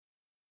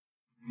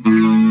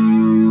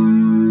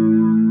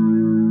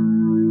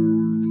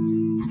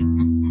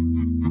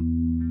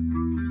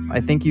I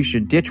think you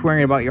should ditch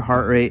worrying about your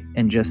heart rate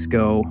and just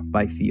go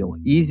by feel.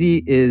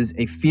 Easy is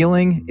a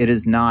feeling. It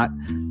is not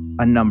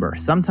a number.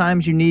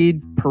 Sometimes you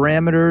need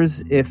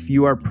parameters if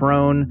you are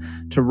prone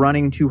to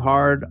running too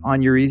hard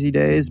on your easy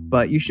days,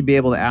 but you should be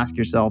able to ask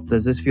yourself,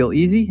 does this feel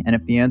easy? And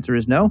if the answer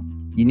is no,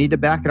 you need to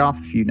back it off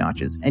a few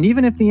notches. And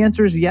even if the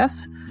answer is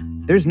yes,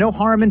 there's no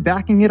harm in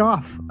backing it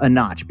off a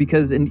notch,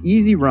 because an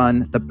easy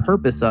run, the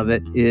purpose of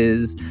it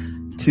is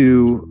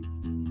to,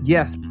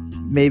 yes,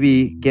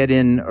 maybe get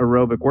in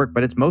aerobic work,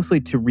 but it's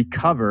mostly to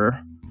recover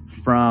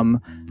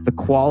from the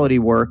quality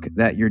work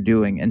that you're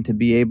doing and to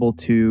be able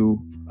to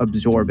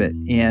absorb it.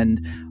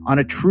 And on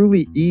a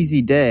truly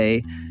easy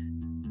day,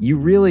 you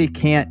really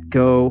can't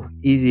go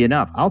easy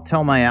enough. I'll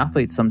tell my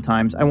athletes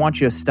sometimes, I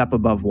want you a step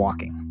above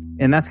walking.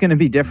 And that's going to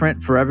be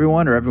different for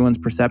everyone, or everyone's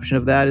perception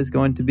of that is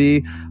going to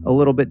be a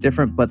little bit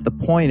different. But the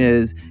point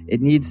is,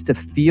 it needs to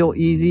feel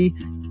easy.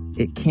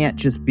 It can't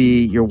just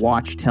be your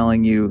watch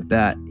telling you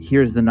that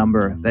here's the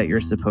number that you're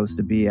supposed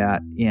to be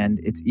at, and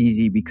it's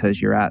easy because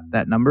you're at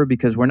that number,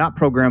 because we're not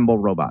programmable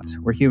robots.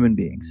 We're human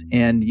beings.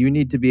 And you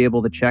need to be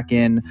able to check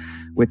in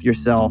with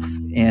yourself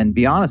and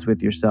be honest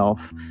with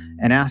yourself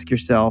and ask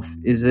yourself,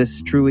 is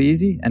this truly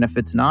easy? And if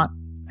it's not,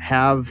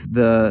 have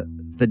the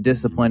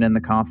discipline and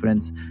the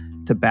confidence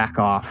to back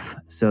off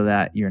so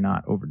that you're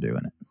not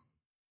overdoing it.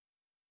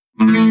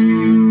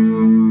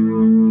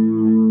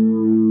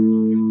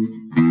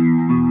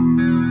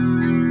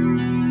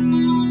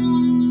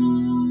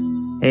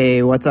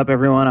 Hey, what's up,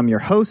 everyone? I'm your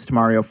host,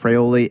 Mario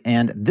Fraioli,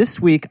 and this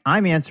week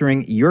I'm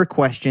answering your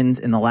questions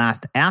in the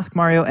last Ask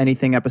Mario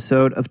Anything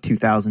episode of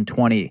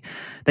 2020.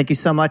 Thank you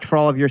so much for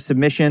all of your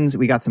submissions.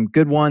 We got some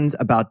good ones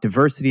about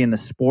diversity in the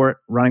sport,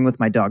 running with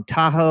my dog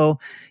Tahoe,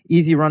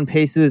 easy run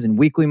paces and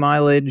weekly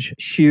mileage,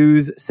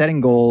 shoes,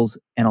 setting goals,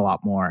 and a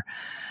lot more.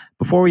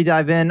 Before we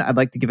dive in, I'd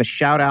like to give a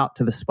shout out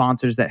to the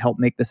sponsors that help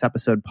make this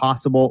episode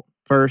possible.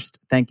 First,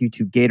 thank you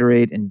to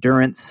Gatorade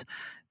Endurance.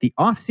 The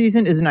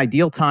off-season is an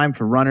ideal time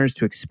for runners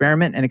to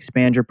experiment and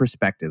expand your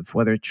perspective,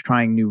 whether it's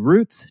trying new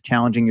routes,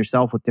 challenging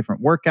yourself with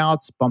different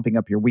workouts, bumping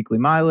up your weekly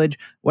mileage,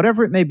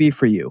 whatever it may be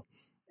for you.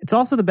 It's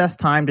also the best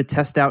time to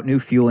test out new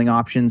fueling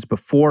options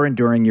before and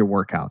during your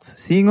workouts,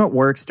 seeing what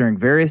works during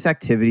various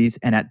activities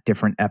and at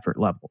different effort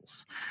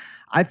levels.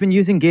 I've been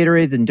using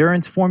Gatorade's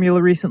Endurance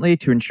formula recently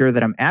to ensure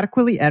that I'm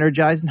adequately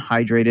energized and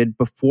hydrated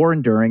before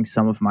and during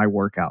some of my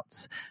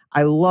workouts.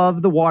 I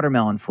love the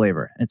watermelon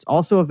flavor, and it's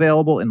also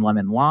available in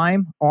lemon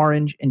lime,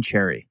 orange, and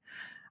cherry.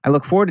 I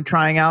look forward to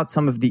trying out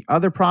some of the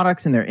other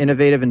products in their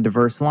innovative and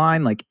diverse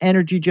line, like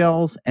energy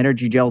gels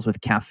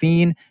with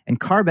caffeine, and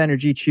carb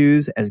energy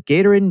chews, as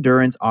Gatorade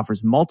Endurance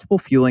offers multiple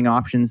fueling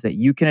options that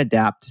you can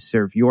adapt to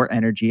serve your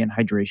energy and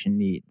hydration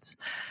needs.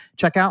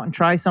 Check out and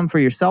try some for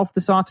yourself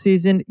this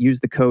offseason. Use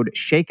the code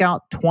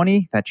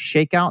SHAKEOUT20, that's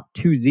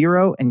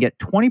SHAKEOUT20, and get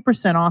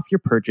 20% off your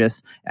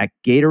purchase at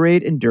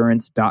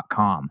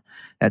GatoradeEndurance.com.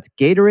 That's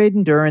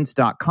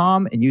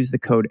GatoradeEndurance.com, and use the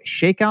code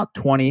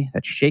SHAKEOUT20,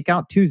 that's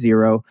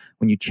SHAKEOUT20,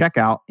 when you check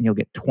out, and you'll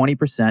get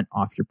 20%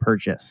 off your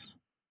purchase.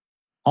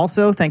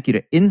 Also, thank you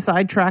to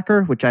Inside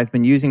Tracker, which I've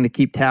been using to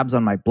keep tabs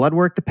on my blood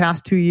work the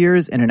past 2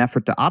 years in an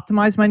effort to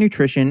optimize my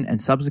nutrition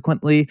and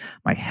subsequently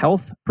my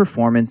health,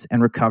 performance,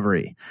 and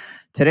recovery.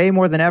 Today,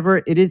 more than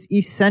ever, it is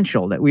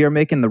essential that we are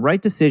making the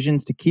right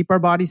decisions to keep our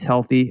bodies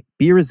healthy,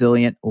 be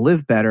resilient,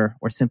 live better,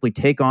 or simply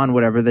take on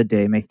whatever the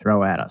day may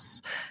throw at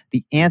us.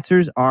 The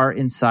answers are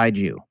inside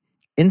you.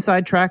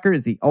 Inside Tracker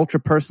is the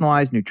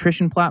ultra-personalized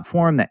nutrition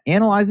platform that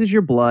analyzes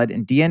your blood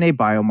and DNA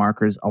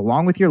biomarkers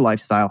along with your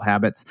lifestyle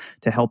habits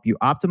to help you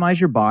optimize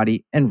your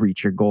body and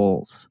reach your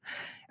goals.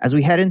 As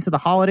we head into the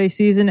holiday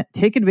season,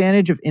 take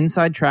advantage of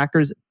Inside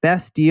Tracker's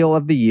best deal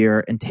of the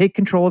year and take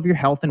control of your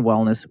health and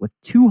wellness with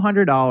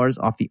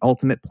 $200 off the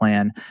Ultimate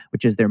Plan,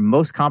 which is their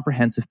most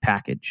comprehensive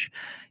package.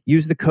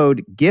 Use the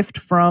code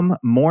GIFTFROM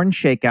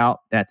Shakeout,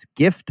 that's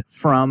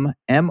GIFTFROM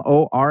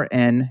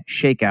MORN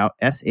Shakeout,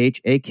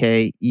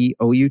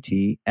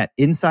 SHAKEOUT, at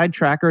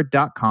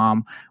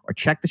InsideTracker.com, or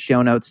check the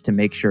show notes to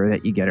make sure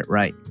that you get it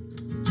right.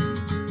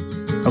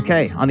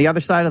 Okay, on the other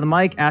side of the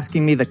mic,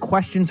 asking me the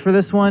questions for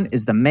this one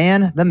is the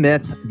man, the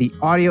myth, the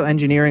audio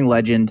engineering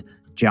legend,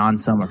 John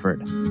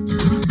Summerford.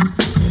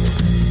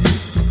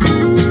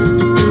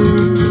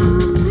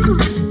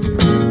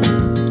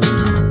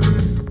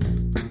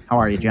 How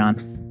are you,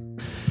 John?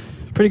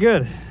 Pretty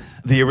good.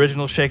 The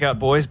original Shakeout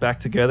boys back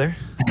together.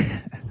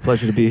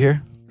 Pleasure to be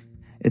here.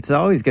 It's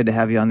always good to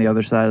have you on the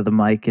other side of the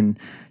mic and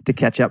to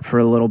catch up for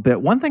a little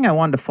bit. One thing I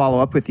wanted to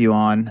follow up with you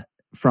on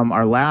from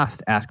our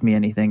last Ask Me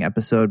Anything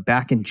episode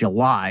back in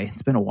July,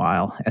 it's been a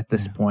while at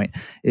this point,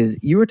 is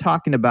you were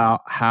talking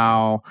about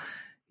how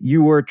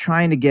you were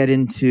trying to get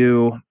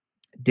into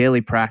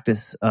daily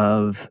practice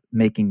of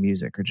making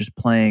music or just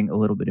playing a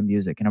little bit of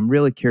music. And I'm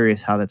really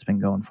curious how that's been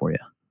going for you.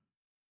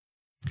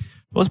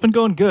 Well, it's been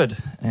going good.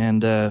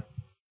 And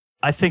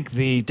I think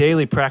the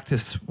daily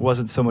practice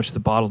wasn't so much the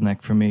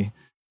bottleneck for me.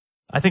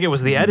 I think it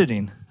was the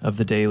editing of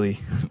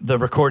the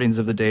recordings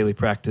of the daily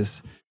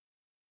practice.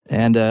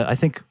 And I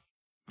think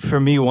for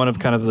me, one of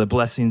kind of the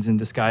blessings in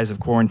disguise of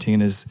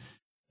quarantine is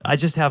I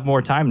just have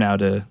more time now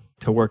to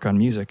work on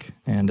music,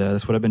 and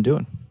that's what I've been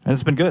doing. And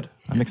it's been good.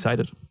 I'm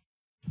excited.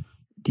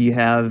 Do you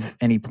have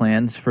any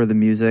plans for the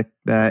music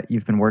that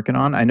you've been working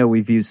on? I know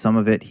we've used some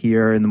of it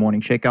here in the Morning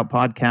Shakeout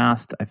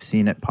podcast. I've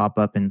seen it pop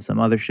up in some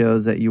other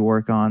shows that you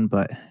work on,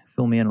 but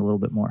fill me in a little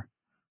bit more.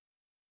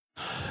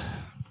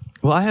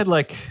 Well, I had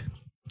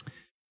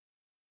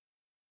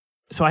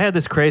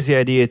this crazy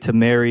idea to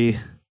marry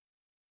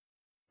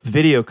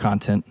video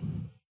content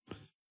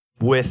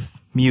with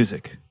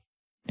music,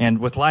 and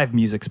with live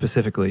music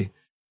specifically.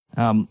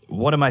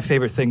 One of my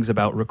favorite things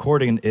about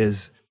recording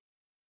is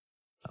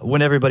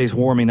when everybody's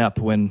warming up,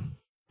 when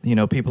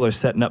people are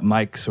setting up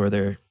mics or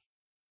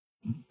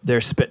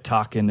they're spit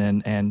talking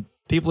and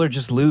people are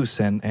just loose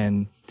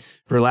and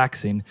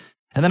relaxing.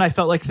 And then I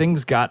felt like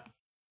things got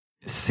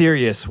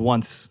serious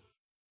once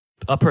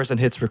a person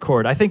hits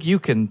record. I think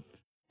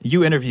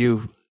you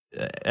interview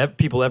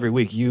people every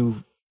week.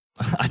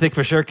 I think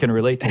for sure can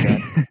relate to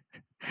that.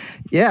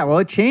 Yeah, well,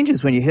 it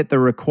changes when you hit the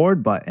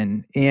record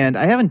button. And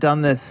I haven't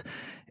done this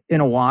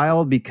in a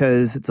while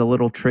because it's a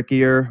little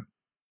trickier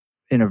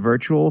in a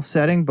virtual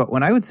setting. But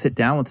when I would sit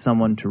down with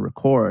someone to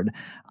record,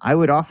 I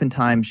would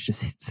oftentimes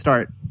just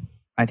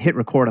I'd hit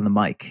record on the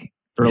mic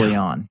early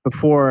on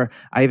before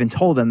I even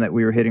told them that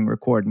we were hitting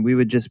record. And we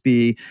would just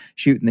be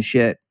shooting the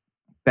shit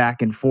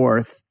back and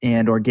forth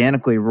and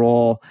organically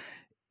roll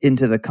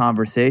into the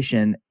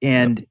conversation.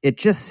 And it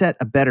just set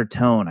a better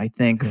tone, I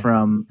think,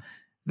 from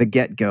the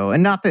get-go.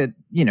 And not that,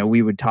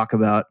 we would talk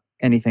about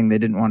anything they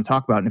didn't want to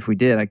talk about. And if we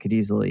did, I could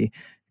easily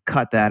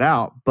cut that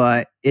out.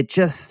 But it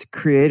just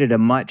created a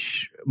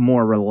much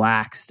more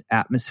relaxed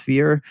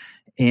atmosphere.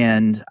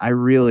 And I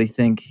really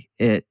think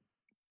it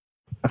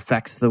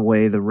affects the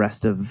way the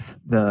rest of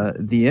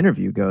the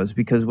interview goes,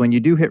 because when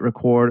you do hit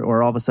record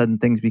or all of a sudden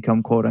things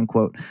become quote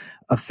unquote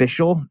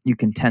official, you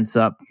can tense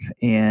up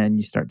and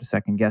you start to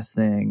second guess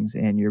things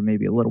and you're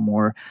maybe a little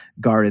more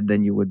guarded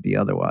than you would be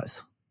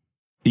otherwise.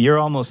 You're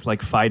almost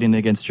like fighting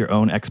against your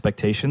own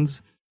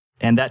expectations.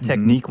 And that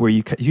technique where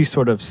you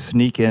sort of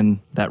sneak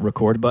in that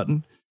record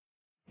button,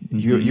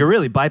 you're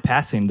really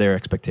bypassing their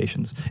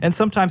expectations. And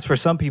sometimes for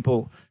some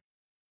people,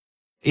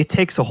 it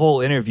takes a whole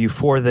interview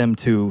for them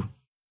to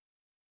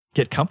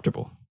get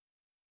comfortable.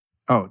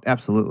 Oh,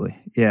 absolutely.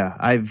 Yeah,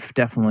 I've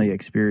definitely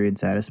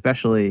experienced that,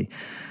 especially,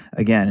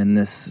 again, in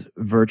this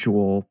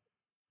virtual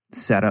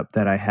setup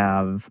that I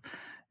have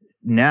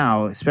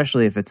now,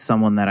 especially if it's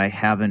someone that I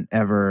haven't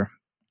ever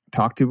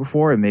talked to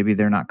before and maybe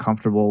they're not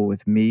comfortable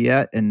with me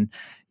yet. And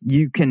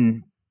you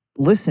can,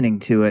 listening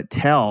to it,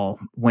 tell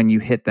when you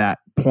hit that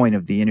point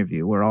of the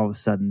interview where all of a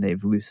sudden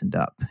they've loosened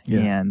up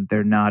and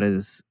they're not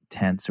as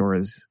tense or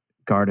as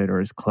guarded or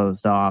as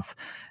closed off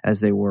as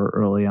they were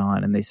early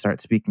on, and they start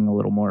speaking a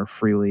little more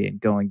freely and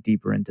going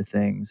deeper into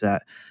things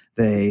that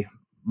they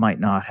might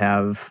not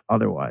have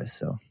otherwise.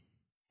 So,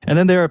 and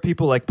then there are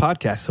people like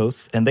podcast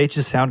hosts, and they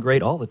just sound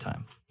great all the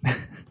time.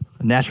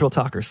 Natural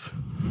talkers.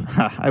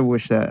 I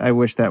wish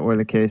that were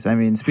the case. I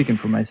mean, speaking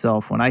for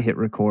myself, when I hit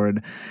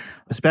record,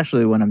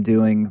 especially when I'm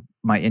doing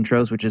my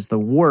intros, which is the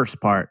worst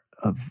part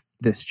of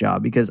this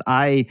job, because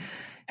I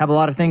have a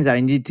lot of things that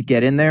I need to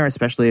get in there,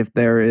 especially if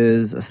there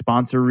is a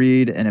sponsor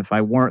read. And if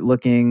I weren't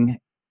looking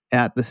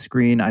at the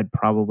screen, I'd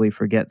probably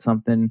forget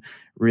something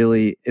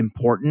really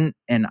important.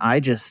 And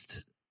I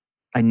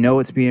know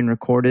it's being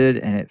recorded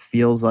and it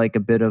feels like a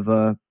bit of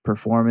a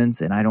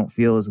performance, and I don't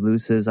feel as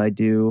loose as I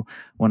do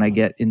when I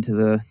get into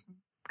the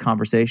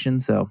conversation.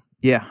 So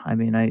yeah, I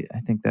mean, I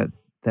think that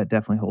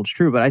definitely holds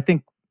true. But I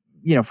think,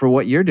 for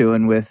what you're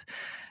doing with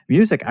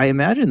music, I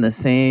imagine the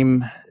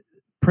same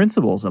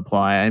principles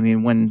apply. I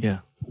mean,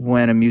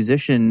 when a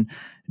musician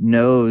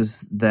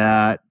knows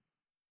that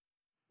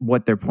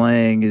what they're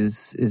playing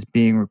is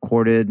being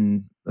recorded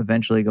and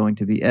eventually going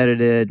to be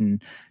edited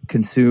and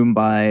consumed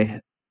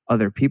by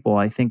other people,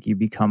 I think you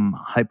become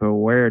hyper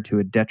aware to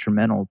a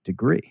detrimental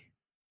degree.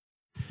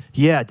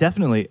 Yeah,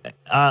 definitely.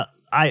 I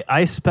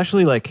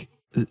especially like,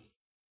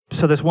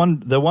 so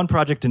the one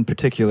project in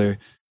particular,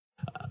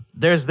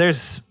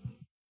 there's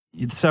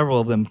several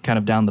of them kind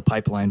of down the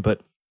pipeline,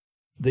 but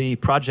the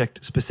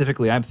project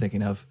specifically I'm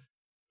thinking of,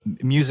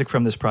 music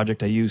from this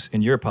project I use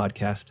in your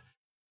podcast,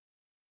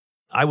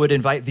 I would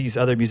invite these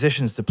other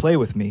musicians to play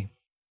with me,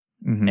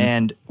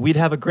 and we'd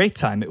have a great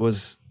time. It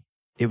was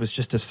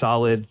just a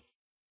solid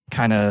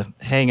kind of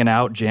hanging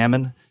out,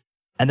 jamming.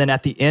 And then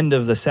at the end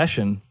of the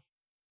session,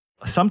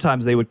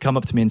 sometimes they would come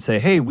up to me and say,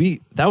 "Hey,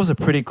 that was a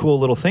pretty cool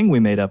little thing we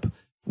made up.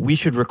 We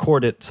should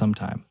record it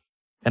sometime."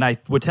 And I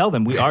would tell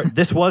them,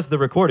 this was the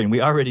recording.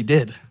 We already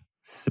did.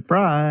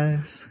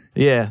 Surprise.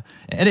 Yeah.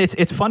 And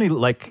it's funny,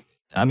 like,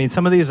 I mean,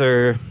 some of these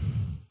are,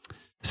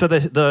 so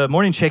the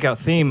Morning Shakeout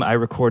theme I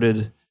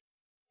recorded,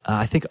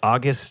 I think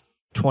August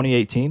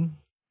 2018.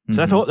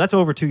 So that's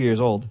over 2 years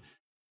old.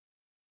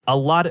 A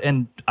lot,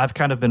 and I've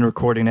kind of been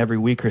recording every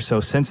week or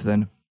so since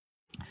then.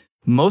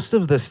 Most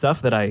of the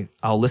stuff that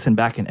I'll listen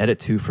back and edit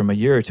to from a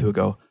year or two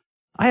ago,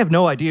 I have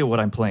no idea what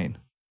I'm playing.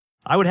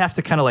 I would have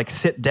to kind of like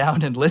sit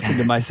down and listen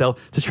to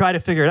myself to try to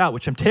figure it out,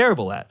 which I'm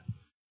terrible at.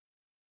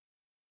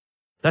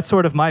 that's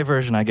sort of my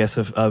version, I guess,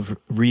 of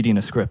reading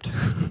a script.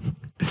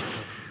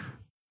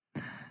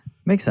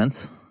 Makes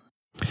sense.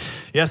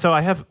 Yeah, so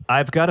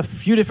I've got a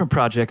few different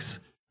projects.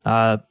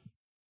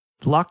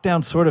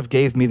 Lockdown sort of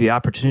gave me the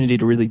opportunity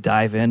to really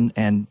dive in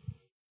and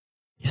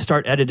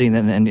start editing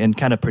and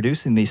kind of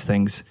producing these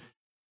things.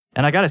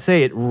 And I got to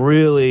say, it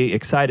really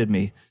excited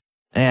me.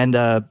 And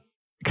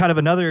kind of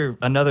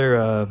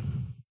another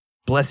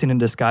blessing in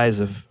disguise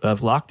of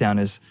lockdown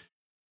is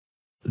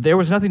there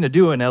was nothing to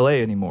do in LA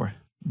anymore.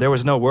 There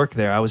was no work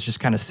there. I was just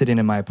kind of sitting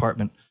in my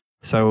apartment.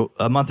 So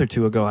a month or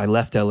two ago, I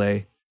left LA.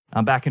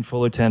 I'm back in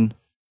Fullerton,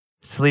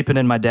 sleeping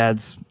in my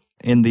dad's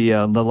in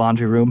the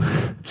laundry room.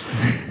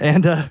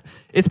 And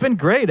it's been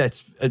great.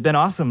 It's been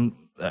awesome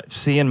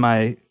seeing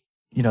my,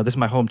 this is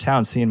my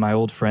hometown, seeing my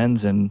old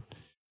friends and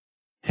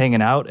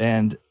hanging out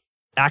and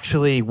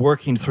actually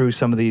working through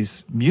some of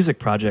these music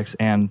projects,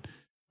 and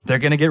they're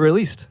going to get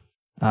released.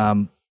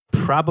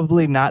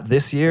 Probably not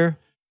this year.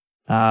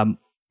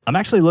 I'm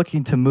actually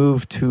looking to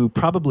move to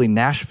probably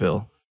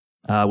Nashville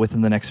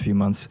within the next few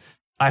months.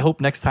 I hope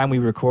next time we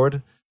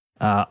record,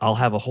 I'll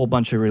have a whole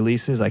bunch of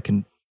releases. I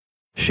can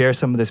share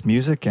some of this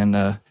music, and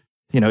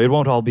it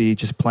won't all be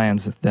just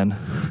plans then.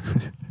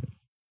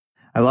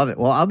 I love it.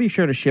 Well, I'll be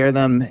sure to share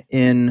them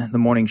in the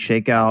Morning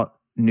Shakeout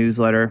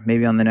newsletter.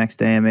 Maybe on the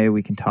next AMA,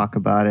 we can talk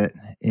about it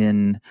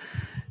in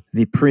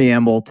the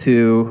preamble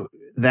to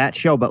that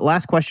show. But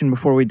last question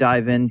before we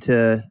dive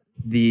into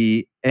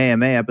the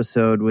AMA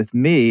episode with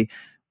me.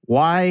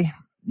 Why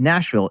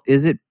Nashville?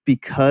 Is it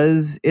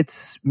because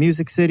it's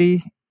Music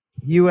City,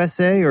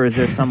 USA, or is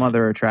there some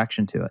other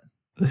attraction to it?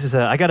 This is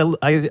I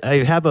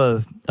have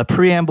a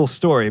preamble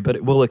story, but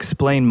it will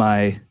explain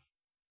my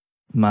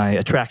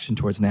attraction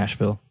towards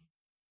Nashville.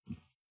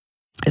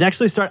 It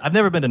actually started. I've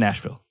never been to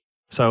Nashville,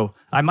 so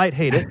I might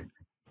hate it,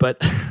 but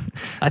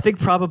I think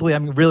probably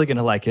I'm really going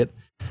to like it.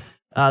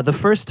 The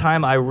first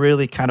time I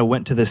really kind of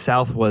went to the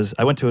South was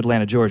I went to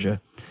Atlanta,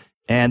 Georgia,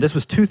 and this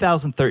was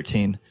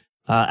 2013.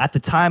 At the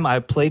time, I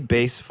played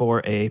bass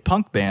for a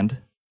punk band,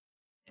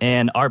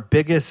 and our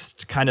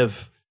biggest kind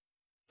of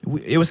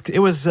it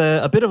was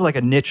a bit of like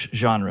a niche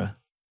genre.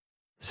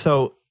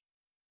 So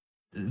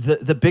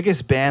the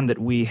biggest band that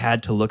we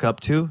had to look up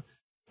to,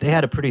 they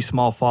had a pretty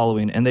small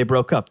following, and they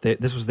broke up.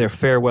 This was their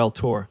farewell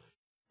tour.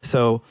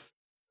 So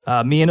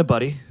me and a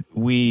buddy,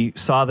 we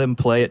saw them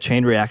play at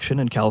Chain Reaction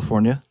in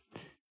California,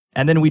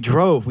 and then we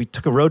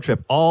took a road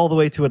trip all the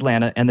way to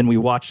Atlanta, and then we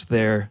watched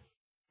their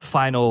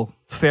final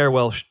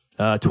farewell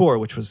tour,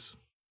 which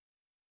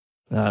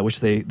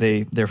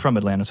they're from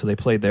Atlanta, so they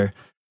played there.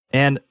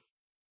 And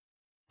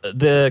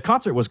the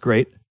concert was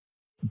great,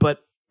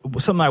 but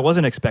something I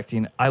wasn't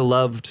expecting. I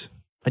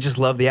just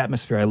loved the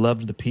atmosphere. I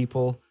loved the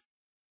people.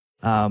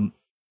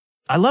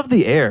 I loved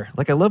the air.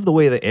 Like, I loved the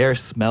way the air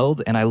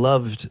smelled, and I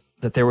loved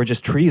that there were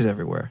just trees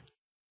everywhere.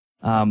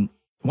 One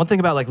thing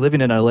about like living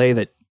in LA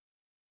that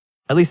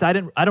at least I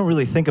don't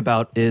really think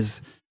about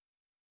is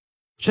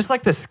just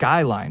like the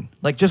skyline.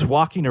 Like, just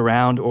walking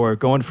around or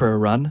going for a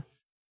run,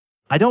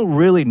 I don't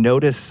really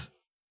notice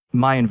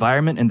my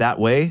environment in that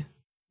way,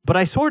 but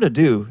I sort of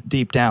do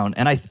deep down.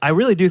 And I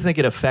really do think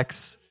it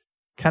affects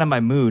kind of my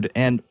mood.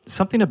 And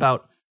something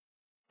about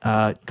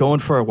going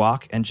for a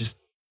walk and just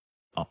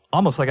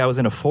almost like I was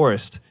in a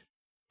forest,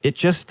 it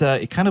just,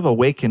 it kind of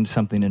awakened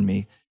something in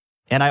me.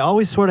 And I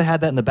always sort of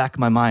had that in the back of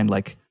my mind,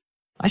 like,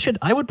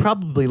 I would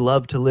probably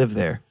love to live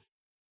there.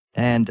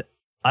 And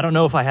I don't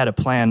know if I had a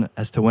plan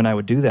as to when I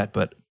would do that,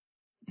 but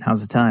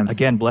now's the time.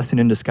 Again, blessing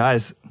in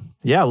disguise.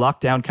 Yeah,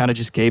 lockdown kind of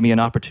just gave me an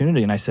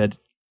opportunity, and I said,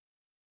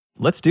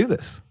 let's do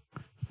this.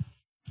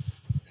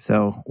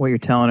 So what you're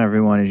telling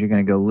everyone is you're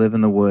going to go live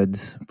in the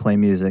woods, play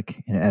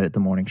music, and edit the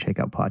Morning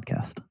Shakeout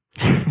podcast.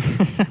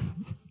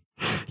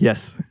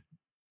 Yes.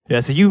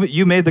 Yeah, so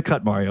you made the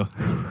cut, Mario.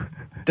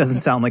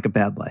 Doesn't sound like a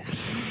bad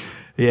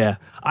life. Yeah.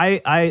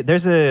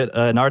 There's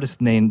an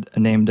artist named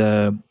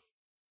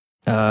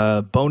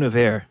Bon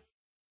Iver,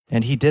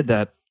 and he did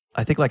that.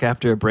 I think like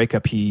after a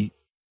breakup, he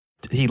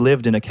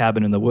lived in a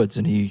cabin in the woods,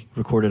 and he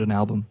recorded an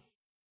album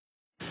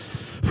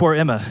for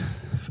Emma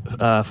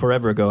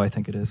forever ago, I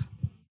think it is.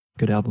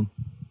 Good album.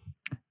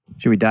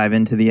 Should we dive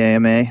into the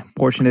AMA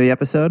portion of the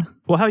episode?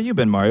 Well, how you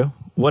been, Mario?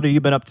 What have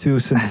you been up to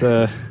since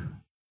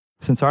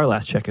our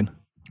last check-in?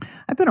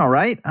 I've been all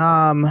right.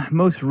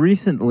 Most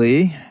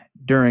recently,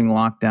 during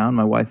lockdown,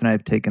 my wife and I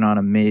have taken on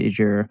a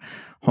major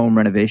home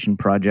renovation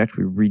project.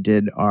 We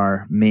redid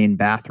our main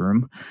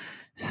bathroom.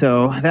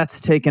 So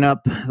that's taken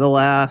up the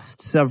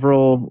last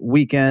several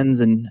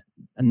weekends and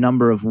a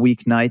number of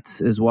weeknights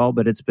as well.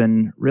 But it's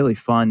been really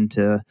fun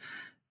to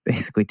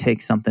basically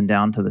take something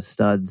down to the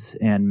studs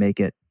and make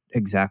it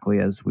exactly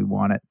as we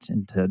want it,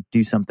 and to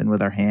do something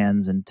with our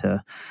hands and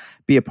to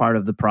be a part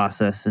of the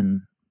process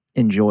and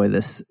enjoy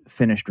this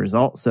finished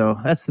result. So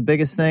that's the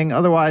biggest thing.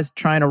 Otherwise,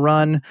 trying to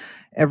run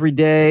every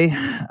day,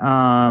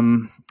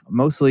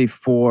 mostly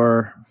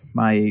for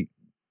my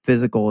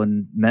physical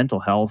and mental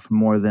health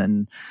more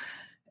than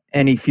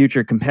any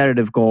future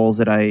competitive goals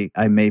that I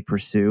may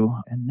pursue.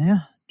 And yeah,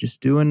 just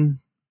doing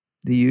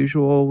the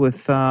usual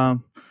with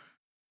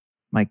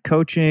my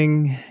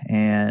coaching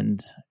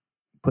and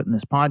putting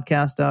this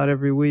podcast out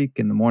every week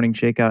and the Morning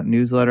Shakeout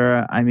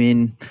newsletter. I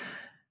mean,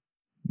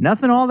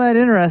 nothing all that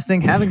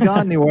interesting. Haven't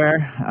gone anywhere.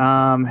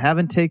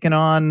 Haven't taken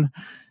on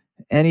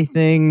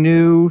anything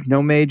new.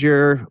 No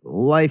major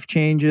life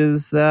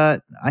changes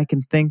that I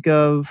can think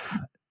of.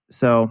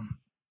 So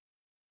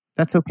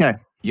that's okay.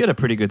 You had a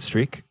pretty good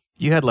streak.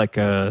 You had like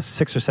a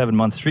 6 or 7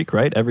 month streak,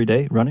 right? Every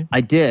day running?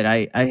 I did.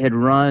 I had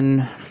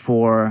run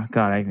for,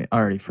 God, I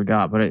already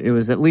forgot, but it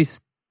was at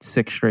least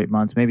 6 straight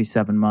months, maybe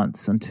 7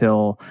 months,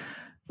 until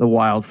the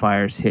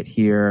wildfires hit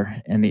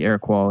here and the air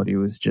quality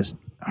was just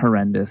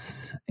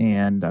horrendous.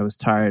 And I was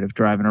tired of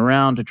driving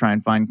around to try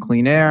and find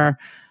clean air.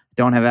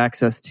 Don't have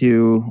access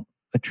to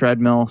a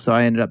treadmill, so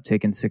I ended up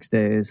taking 6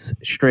 days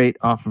straight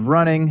off of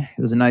running.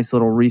 It was a nice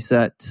little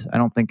reset. I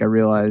don't think I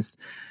realized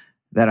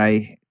that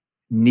I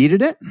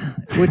needed it,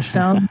 which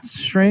sounds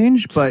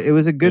strange, but it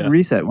was a good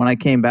reset. When I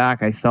came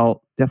back, I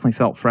definitely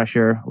felt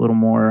fresher, a little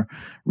more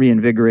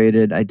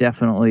reinvigorated. I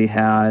definitely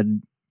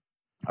had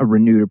a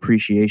renewed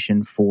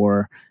appreciation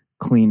for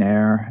clean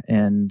air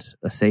and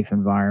a safe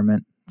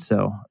environment.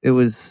 So it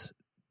was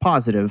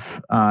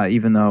positive,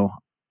 even though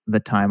the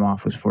time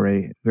off was for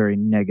a very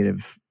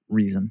negative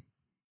reason.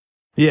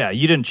 Yeah,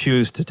 you didn't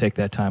choose to take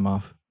that time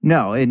off.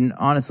 No, and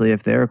honestly,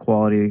 if the air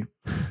quality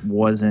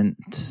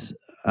wasn't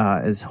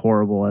as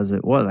horrible as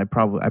it was, I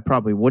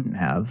probably wouldn't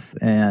have.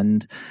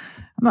 And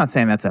I'm not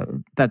saying that's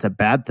a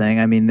bad thing.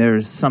 I mean,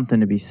 there's something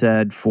to be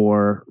said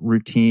for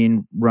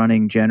routine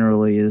running.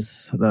 Generally,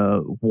 is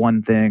the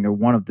one thing or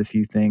one of the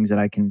few things that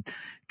I can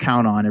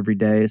count on every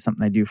day. Is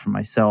something I do for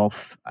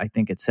myself. I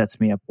think it sets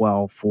me up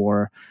well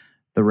for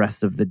the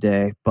rest of the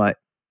day. But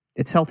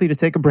it's healthy to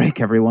take a break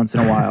every once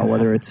in a while,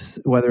 whether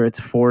it's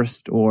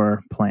forced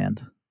or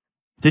planned.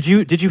 Did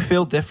you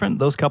feel different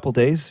those couple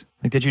days?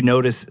 Like, did you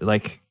notice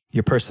like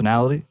your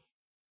personality?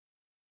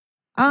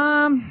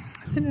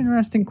 It's an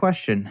interesting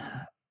question.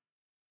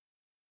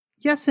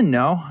 Yes and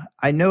no.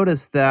 I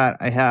noticed that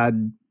I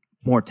had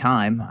more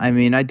time. I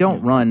mean, I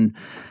don't run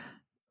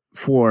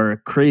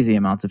for crazy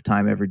amounts of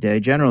time every day.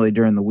 Generally,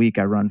 during the week,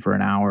 I run for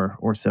an hour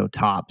or so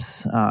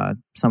tops,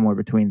 somewhere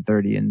between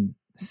 30 and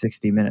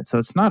 60 minutes. So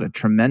it's not a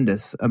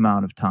tremendous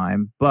amount of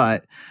time,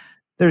 but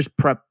there's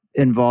prep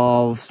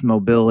involved,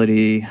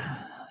 mobility,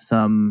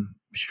 some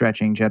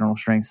stretching, general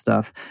strength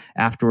stuff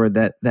afterward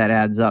that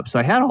adds up. So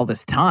I had all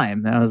this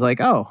time and I was like,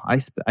 oh,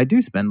 I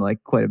do spend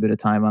like quite a bit of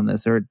time on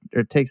this, or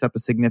it takes up a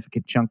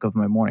significant chunk of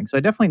my morning. So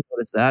I definitely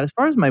noticed that. As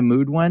far as my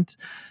mood went,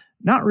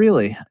 not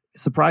really,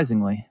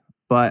 surprisingly.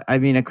 But I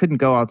mean, I couldn't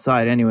go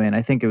outside anyway. And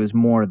I think it was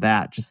more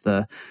that, just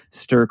the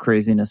stir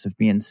craziness of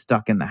being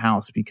stuck in the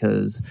house,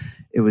 because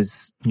it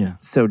was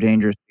so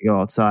dangerous to go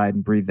outside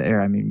and breathe the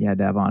air. I mean, you had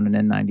to have on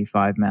an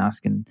N95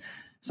 mask, and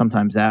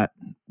sometimes that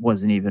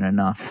wasn't even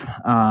enough.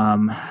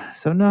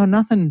 So no,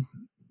 nothing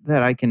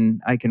that I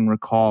can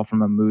recall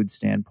from a mood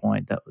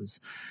standpoint that was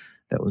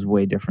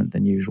way different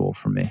than usual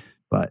for me.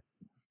 But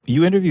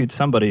you interviewed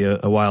somebody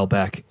a while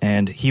back,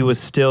 and he was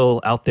still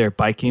out there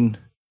biking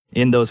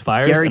in those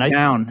fires. Gary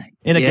Town.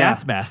 In a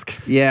gas mask.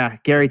 Yeah,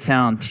 Gary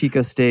Town,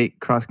 Chico State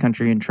cross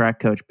country and track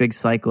coach, big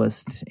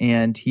cyclist.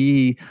 And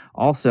he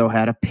also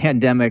had a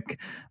pandemic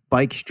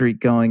bike streak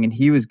going, and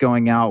he was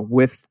going out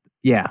with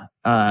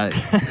a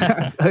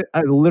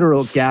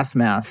literal gas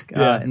mask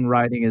and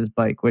riding his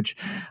bike, which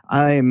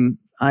I am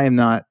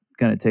not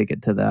going to take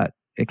it to that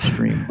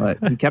extreme, but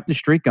he kept the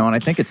streak going. I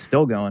think it's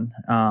still going.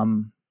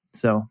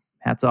 So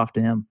hats off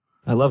to him.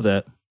 I love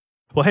that.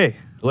 Well, hey,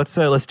 let's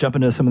jump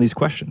into some of these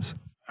questions.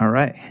 All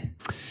right.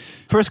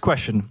 First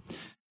question.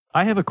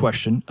 I have a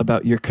question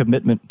about your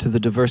commitment to the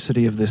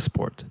diversity of this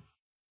sport.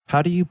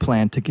 How do you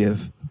plan to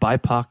give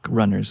BIPOC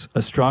runners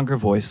a stronger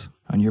voice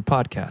on your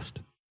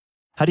podcast?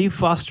 How do you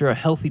foster a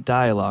healthy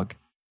dialogue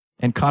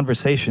and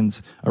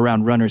conversations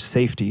around runners'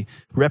 safety,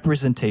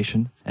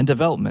 representation, and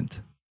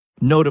development,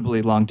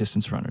 notably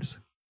long-distance runners?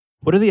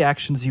 What are the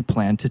actions you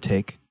plan to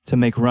take to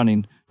make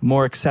running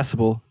more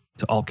accessible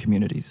to all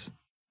communities?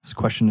 This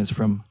question is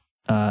from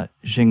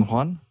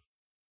Jinghuan.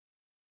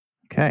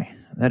 Okay,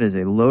 that is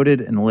a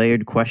loaded and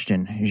layered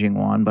question,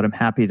 Jinghuan, but I'm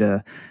happy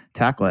to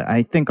tackle it.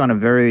 I think on a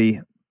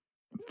very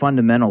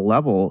fundamental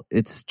level,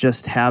 it's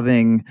just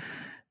having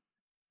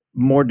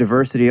more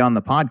diversity on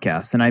the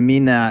podcast. And I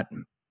mean that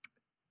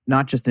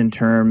not just in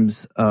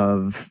terms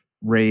of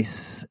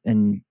race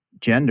and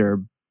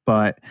gender,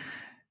 and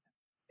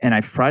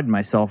I've prided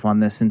myself on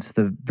this since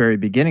the very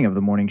beginning of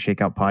the Morning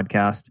Shakeout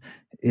podcast,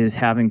 is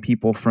having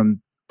people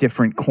from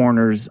different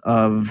corners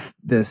of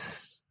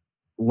this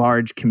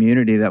large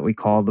community that we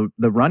call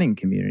the running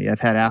community. I've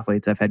had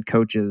athletes, I've had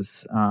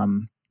coaches,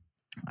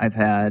 I've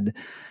had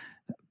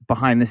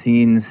behind the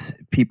scenes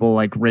people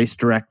like race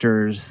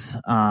directors.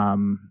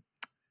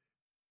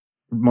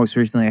 Most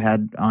recently, I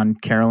had on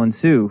Carolyn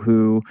Sue,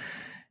 who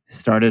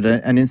started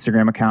an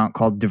Instagram account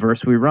called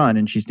Diverse We Run,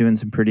 and she's doing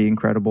some pretty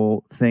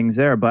incredible things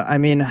there. But I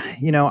mean,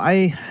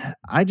 I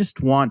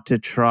just want to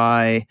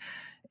try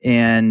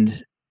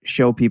and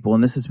show people,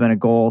 and this has been a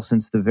goal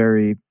since the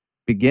very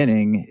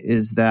beginning,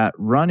 is that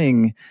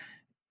running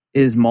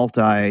is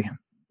multi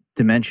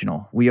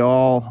dimensional. We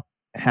all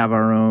have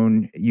our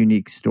own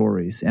unique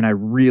stories, and I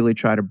really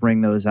try to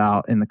bring those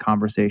out in the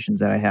conversations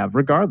that I have,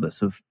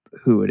 regardless of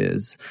who it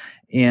is.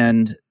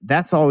 And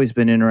that's always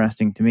been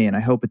interesting to me, and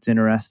I hope it's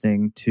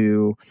interesting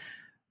to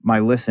my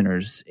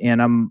listeners.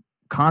 And I'm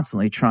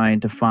constantly trying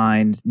to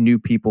find new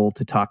people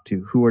to talk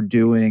to who are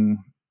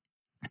doing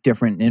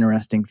different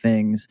interesting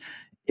things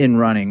in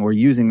running, or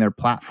using their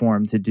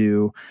platform to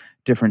do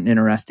different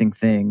interesting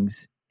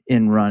things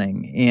in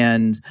running.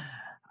 And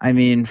I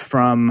mean,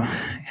 from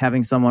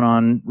having someone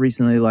on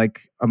recently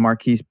like a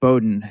Marquise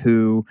Bowden,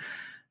 who,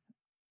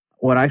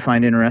 what I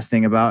find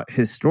interesting about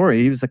his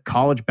story, he was a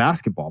college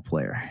basketball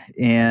player,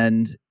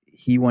 and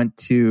he went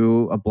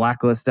to a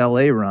Blacklist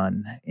LA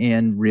run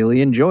and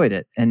really enjoyed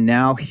it. And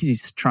now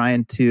he's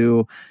trying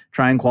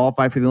and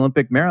qualify for the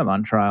Olympic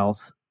marathon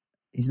trials.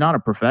 He's not a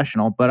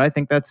professional, but I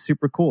think that's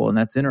super cool and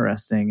that's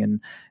interesting. And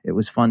it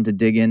was fun to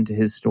dig into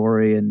his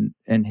story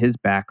and his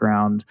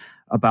background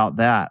about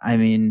that. I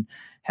mean,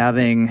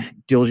 having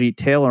Diljit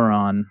Taylor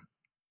on,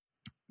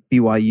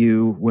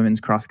 BYU women's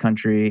cross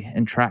country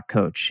and track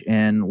coach,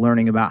 and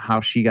learning about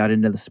how she got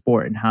into the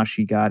sport and how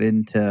she got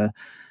into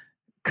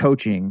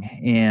coaching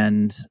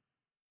and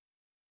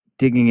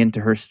digging into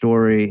her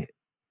story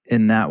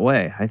in that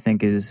way, I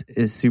think is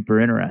super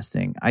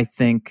interesting. I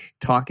think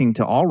talking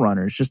to all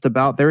runners just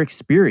about their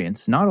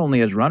experience, not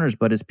only as runners,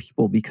 but as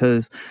people,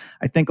 because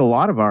I think a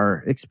lot of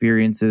our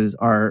experiences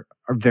are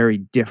very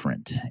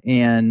different,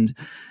 and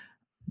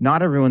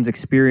not everyone's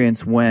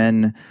experience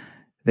when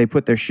they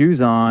put their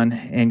shoes on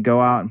and go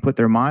out and put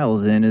their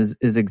miles in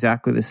is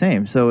exactly the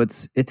same. So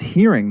it's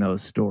hearing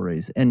those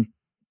stories and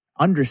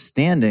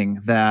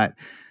understanding that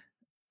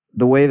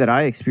the way that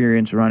I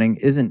experience running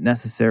isn't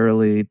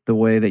necessarily the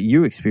way that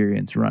you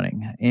experience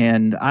running.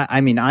 And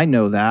I mean, I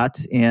know that,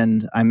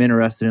 and I'm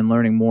interested in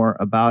learning more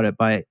about it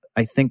by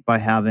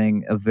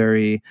having a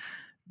very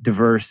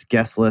diverse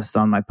guest list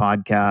on my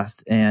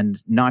podcast,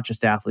 and not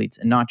just athletes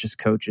and not just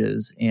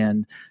coaches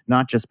and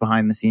not just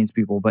behind the scenes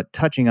people, but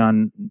touching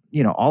on,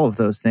 all of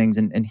those things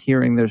and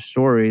hearing their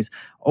stories.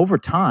 Over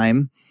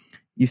time,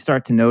 you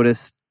start to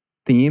notice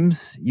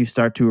themes. You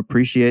start to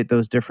appreciate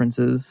those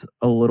differences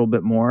a little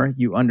bit more.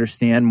 You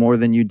understand more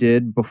than you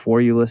did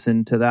before you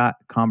listened to that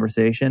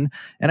conversation.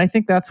 And I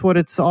think that's what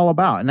it's all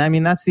about. And I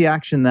mean, that's the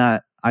action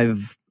that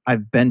I've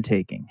been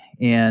taking,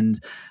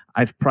 and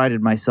I've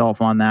prided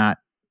myself on that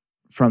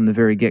from the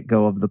very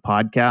get-go of the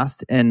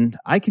podcast. And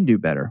I can do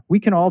better. We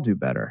can all do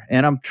better.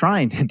 And I'm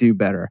trying to do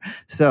better.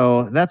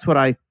 So that's what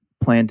I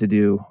plan to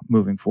do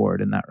moving forward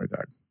in that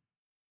regard.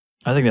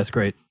 I think that's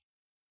great.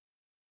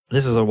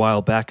 This is a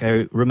while back.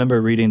 I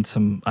remember reading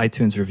some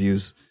iTunes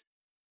reviews,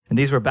 and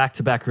these were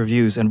back-to-back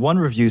reviews. And one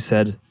review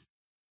said,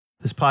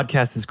 "This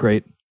podcast is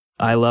great.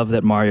 I love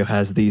that Mario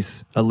has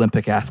these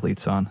Olympic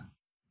athletes on."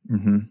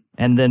 Mm-hmm.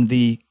 And then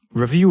the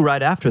review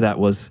right after that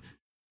was,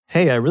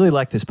 "Hey, I really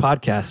like this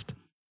podcast,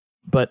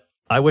 but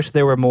I wish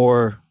there were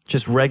more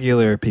just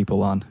regular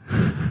people on."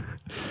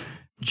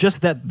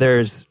 Just that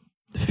there's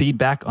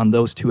feedback on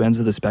those two ends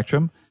of the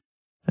spectrum,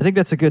 I think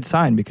that's a good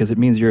sign, because it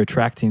means you're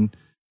attracting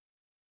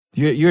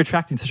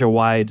such a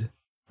wide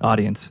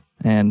audience,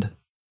 and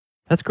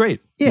that's great.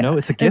 Yeah.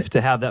 It's a gift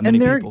to have that many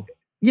people.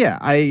 Yeah,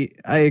 I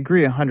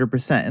agree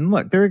 100%. And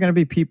look, there are going to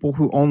be people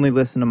who only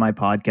listen to my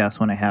podcast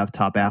when I have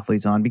top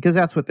athletes on, because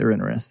that's what they're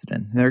interested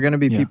in. There are going to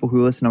be people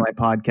who listen to my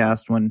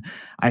podcast when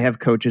I have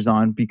coaches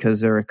on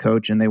because they're a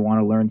coach and they want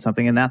to learn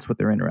something, and that's what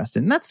they're interested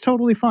in. And that's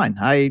totally fine.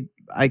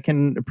 I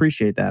can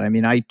appreciate that. I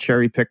mean, I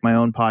cherry pick my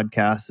own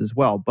podcasts as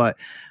well. But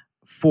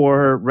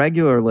for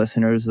regular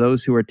listeners,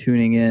 those who are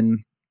tuning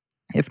in,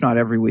 if not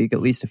every week, at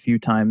least a few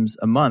times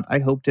a month, I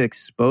hope to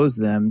expose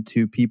them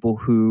to people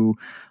who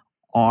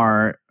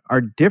are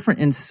different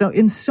in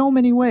so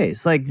many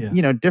ways, like,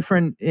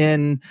 different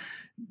in,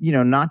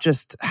 not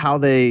just how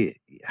they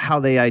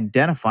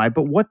identify,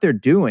 but what they're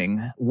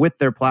doing with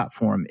their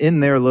platform in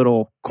their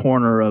little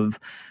corner of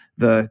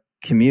the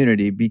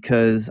community.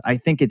 Because I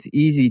think it's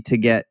easy to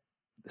get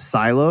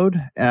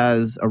siloed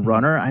as a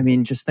runner. I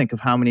mean, just think of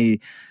how many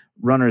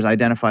runners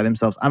identify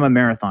themselves. I'm a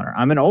marathoner.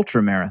 I'm an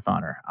ultra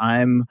marathoner.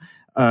 I'm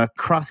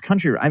cross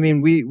country. I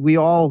mean, we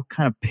all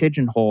kind of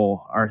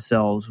pigeonhole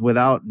ourselves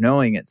without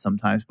knowing it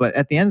sometimes. But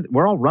at the end,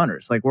 we're all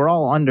runners. Like, we're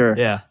all under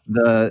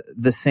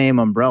the same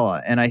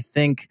umbrella. And I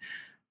think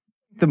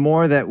the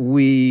more that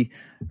we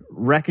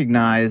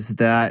recognize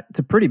that it's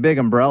a pretty big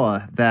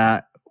umbrella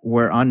that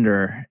we're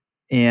under,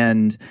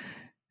 and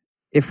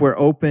if we're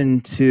open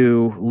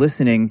to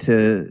listening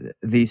to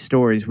these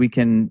stories, we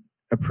can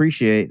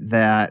appreciate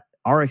that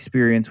our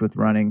experience with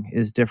running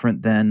is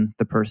different than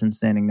the person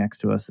standing next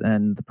to us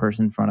and the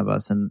person in front of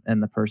us and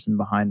the person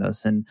behind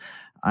us. And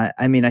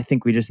I mean, I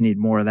think we just need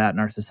more of that in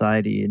our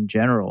society in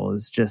general,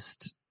 is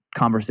just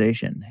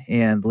conversation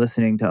and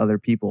listening to other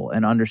people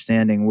and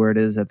understanding where it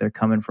is that they're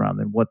coming from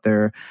and what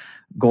their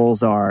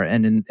goals are.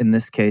 And in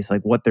this case,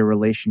 like, what their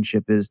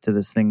relationship is to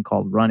this thing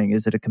called running.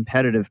 Is it a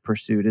competitive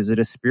pursuit? Is it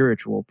a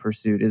spiritual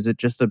pursuit? Is it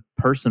just a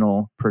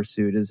personal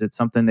pursuit? Is it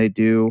something they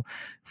do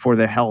for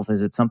their health?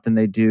 Is it something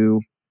they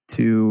do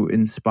to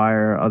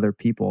inspire other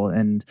people.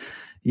 And,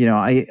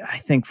 I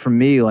think for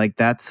me, like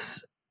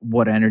that's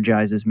what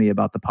energizes me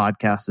about the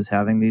podcast is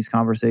having these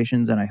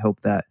conversations. And I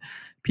hope that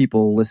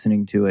people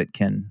listening to it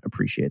can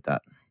appreciate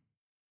that.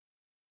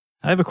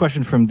 I have a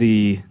question from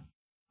the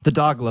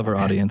dog lover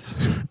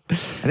audience. I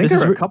think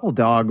there are a couple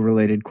dog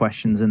related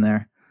questions in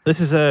there. This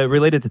is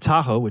related to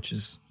Tahoe, which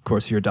is, of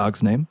course, your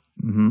dog's name.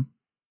 Mm-hmm.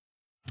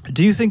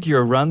 Do you think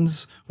your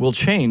runs will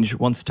change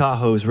once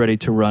Tahoe is ready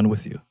to run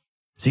with you?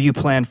 Do you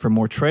plan for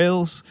more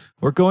trails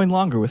or going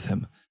longer with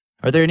him?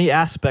 Are there any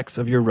aspects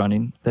of your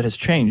running that has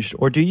changed,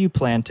 or do you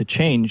plan to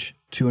change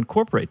to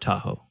incorporate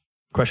Tahoe?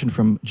 Question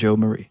from Joe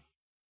Marie.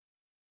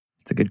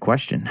 It's a good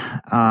question.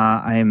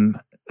 I'm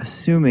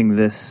assuming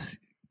this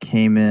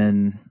came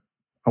in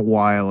a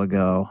while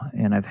ago,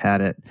 and I've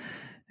had it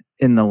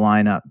in the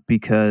lineup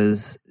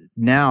because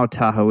now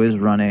Tahoe is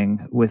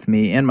running with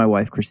me and my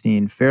wife,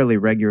 Christine, fairly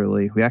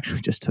regularly. We actually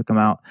just took him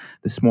out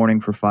this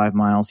morning for 5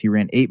 miles. He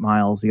ran 8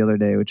 miles the other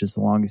day, which is the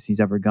longest he's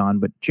ever gone.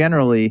 But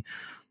generally,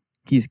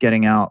 he's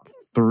getting out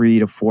 3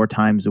 to 4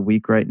 times a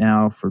week right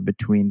now for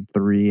between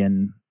 3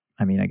 and,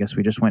 I guess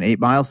we just went 8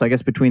 miles. So I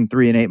guess between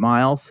 3 and 8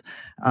 miles.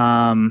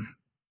 And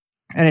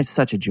it's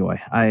such a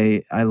joy.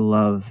 I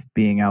love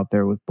being out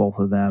there with both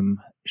of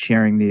them,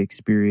 sharing the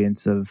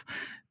experience of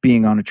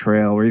being on a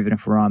trail, or even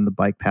if we're on the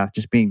bike path,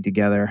 just being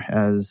together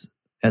as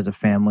a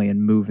family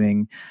and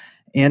moving.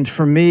 And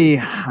for me,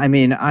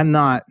 I'm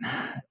not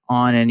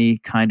on any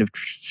kind of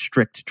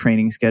strict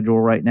training schedule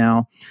right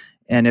now.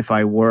 And if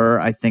I were,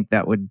 I think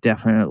that would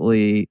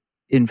definitely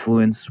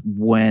influence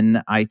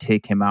when I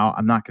take him out.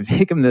 I'm not going to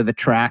take him to the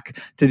track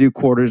to do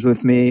quarters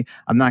with me.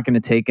 I'm not going to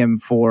take him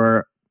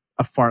for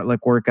a fartlek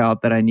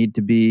workout that I need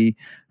to be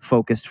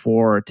focused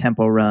for, a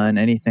tempo run,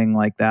 anything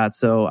like that.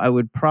 So I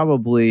would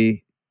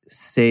probably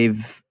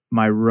save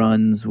my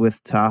runs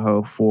with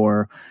Tahoe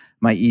for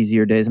my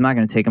easier days. I'm not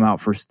going to take him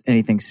out for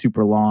anything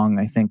super long.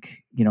 I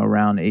think,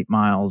 around 8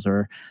 miles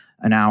or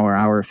an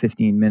hour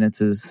 15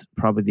 minutes is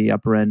probably the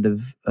upper end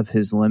of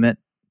his limit.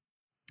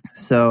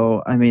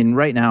 So,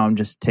 right now I'm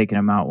just taking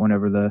him out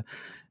whenever the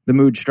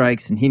mood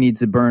strikes and he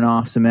needs to burn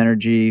off some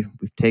energy.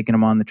 We've taken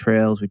him on the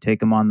trails. We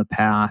take him on the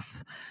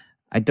path.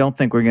 I don't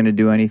think we're going to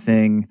do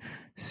anything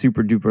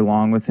super duper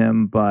long with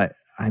him, but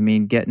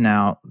getting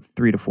out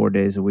 3 to 4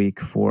 days a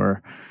week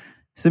for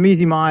some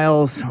easy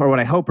miles, or what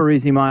I hope are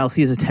easy miles.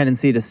 He has a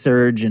tendency to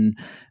surge and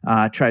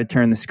try to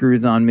turn the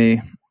screws on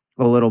me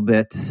a little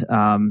bit,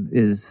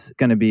 is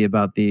going to be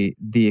about the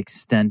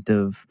extent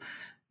of,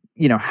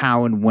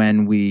 how and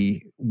when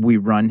we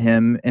run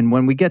him. And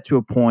when we get to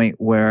a point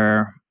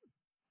where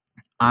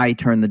I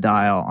turn the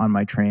dial on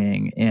my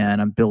training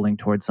and I'm building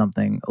towards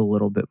something a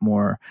little bit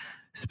more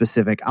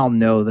specific, I'll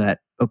know that,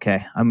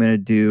 okay, I'm going to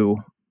do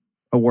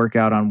a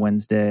workout on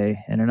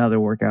Wednesday and another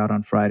workout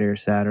on Friday or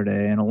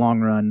Saturday and a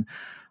long run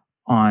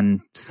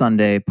on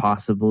Sunday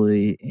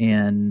possibly.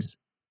 And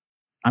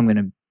I'm going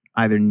to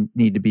either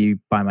need to be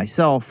by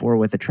myself or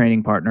with a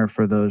training partner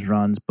for those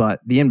runs. But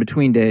the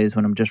in-between days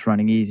when I'm just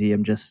running easy,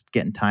 I'm just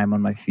getting time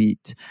on my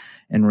feet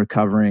and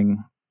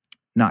recovering,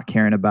 not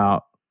caring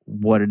about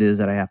what it is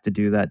that I have to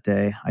do that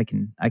day. I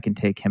can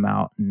take him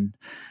out and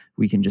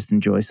we can just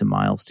enjoy some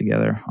miles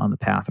together on the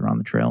path or on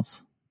the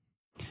trails.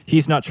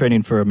 He's not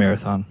training for a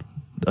marathon,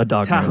 a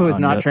dog marathon. Tahoe is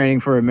not training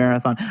for a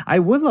marathon. I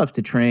would love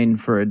to train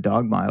for a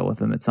dog mile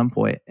with him at some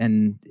point.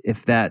 And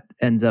if that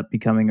ends up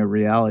becoming a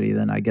reality,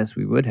 then I guess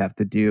we would have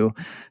to do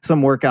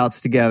some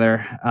workouts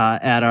together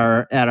at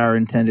our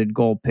intended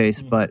goal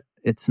pace, but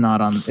it's not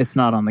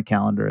on the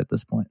calendar at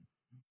this point.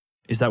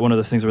 Is that one of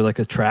those things where like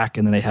a track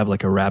and then they have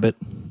like a rabbit?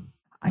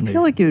 I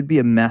feel like it would be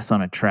a mess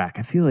on a track.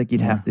 I feel like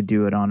you'd have to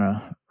do it on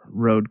a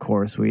road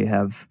course where you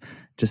have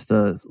just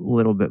a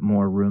little bit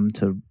more room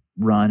to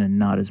run and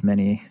not as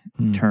many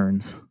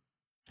turns.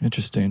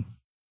 Interesting.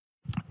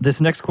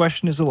 This next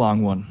question is a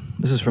long one.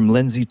 This is from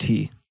Lindsay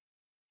T.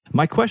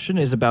 My question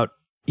is about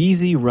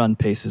easy run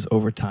paces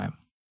over time.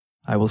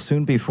 I will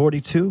soon be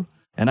 42,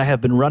 and I have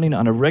been running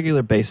on a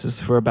regular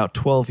basis for about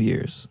 12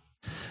 years.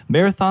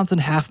 Marathons and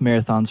half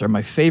marathons are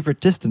my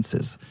favorite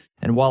distances,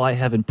 and while I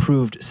have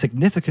improved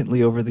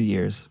significantly over the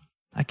years,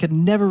 I could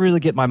never really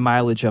get my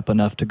mileage up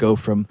enough to go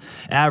from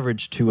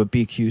average to a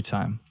BQ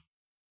time.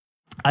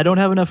 I don't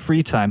have enough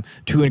free time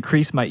to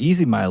increase my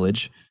easy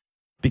mileage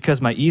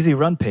because my easy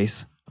run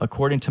pace,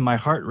 according to my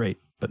heart rate,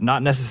 but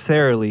not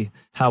necessarily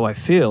how I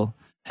feel,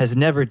 has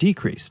never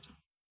decreased.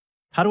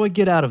 How do I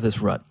get out of this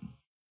rut?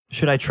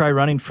 Should I try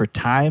running for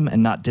time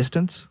and not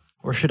distance?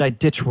 Or should I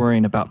ditch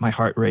worrying about my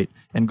heart rate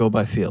and go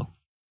by feel?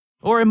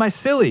 Or am I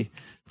silly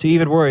to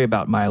even worry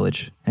about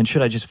mileage? And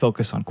should I just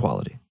focus on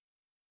quality?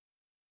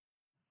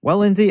 Well,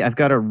 Lindsay, I've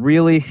got a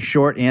really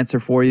short answer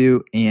for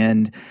you,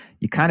 and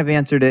you kind of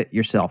answered it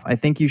yourself. I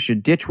think you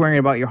should ditch worrying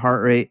about your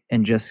heart rate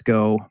and just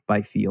go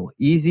by feel.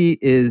 Easy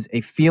is a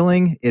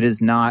feeling. It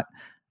is not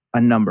a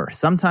number.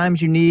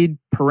 Sometimes you need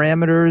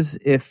parameters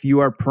if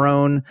you are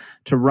prone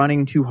to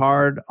running too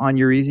hard on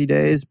your easy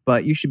days,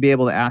 but you should be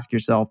able to ask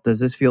yourself, does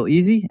this feel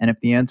easy? And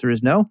if the answer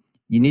is no,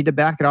 you need to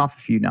back it off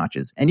a few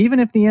notches. And even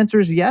if the answer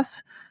is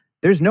yes,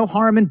 there's no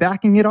harm in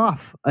backing it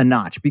off a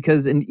notch,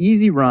 because an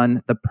easy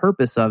run, the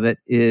purpose of it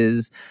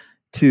is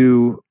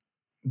to,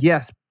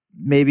 yes,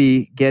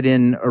 maybe get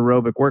in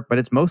aerobic work, but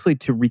it's mostly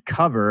to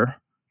recover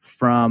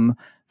from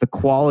the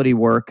quality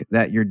work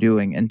that you're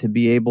doing and to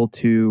be able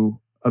to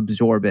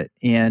absorb it.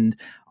 And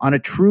on a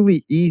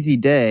truly easy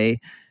day,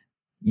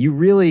 you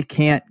really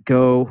can't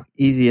go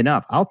easy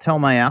enough. I'll tell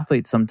my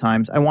athletes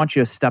sometimes, I want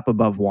you a step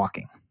above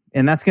walking.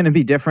 And that's going to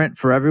be different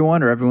for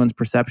everyone, or everyone's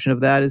perception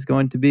of that is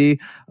going to be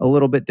a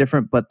little bit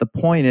different. But the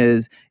point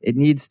is, it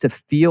needs to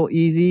feel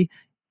easy.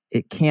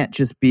 It can't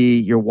just be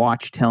your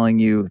watch telling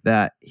you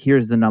that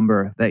here's the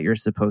number that you're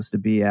supposed to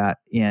be at,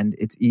 and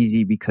it's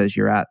easy because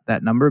you're at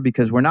that number,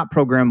 because we're not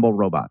programmable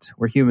robots.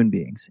 We're human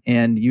beings.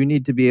 And you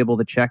need to be able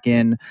to check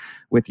in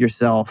with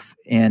yourself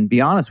and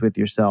be honest with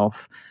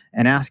yourself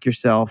and ask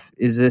yourself,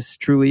 is this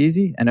truly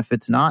easy? And if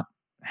it's not,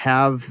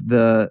 have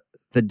the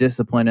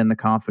discipline and the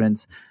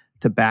confidence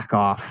to back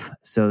off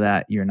so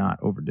that you're not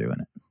overdoing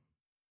it.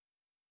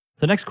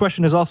 The next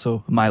question is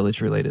also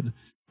mileage related.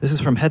 This is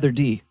from Heather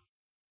D.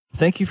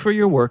 Thank you for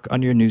your work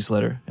on your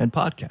newsletter and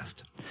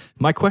podcast.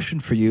 My question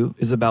for you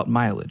is about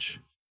mileage.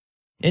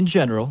 In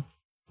general,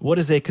 what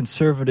is a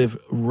conservative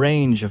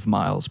range of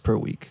miles per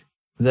week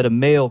that a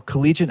male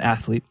collegiate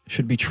athlete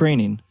should be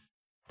training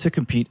to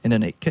compete in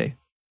an 8K?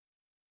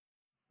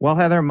 Well,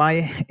 Heather,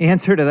 my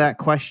answer to that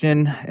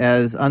question,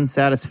 as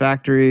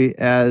unsatisfactory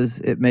as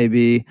it may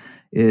be,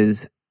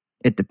 is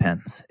it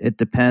depends. It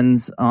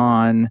depends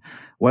on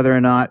whether or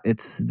not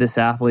it's this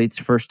athlete's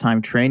first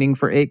time training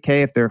for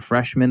 8K. If they're a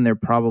freshman, they're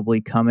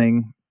probably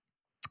coming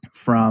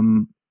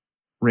from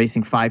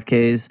racing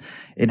 5Ks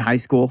in high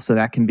school, so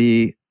that can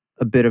be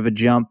a bit of a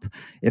jump.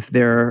 If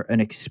they're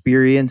an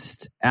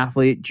experienced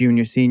athlete,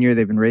 junior, senior,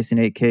 they've been racing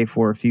 8K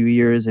for a few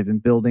years, they've been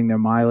building their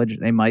mileage,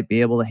 they might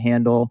be able to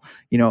handle,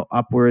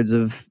 upwards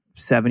of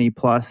 70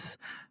 plus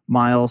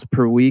miles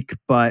per week.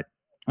 But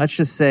let's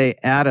just say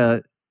at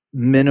a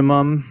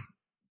minimum,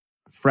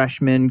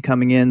 freshman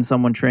coming in,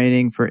 someone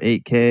training for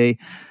 8K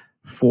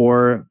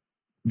for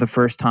the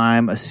first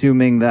time,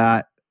 assuming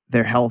that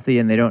they're healthy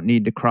and they don't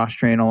need to cross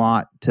train a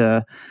lot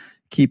to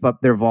keep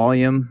up their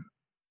volume,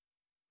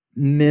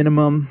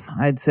 minimum,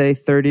 I'd say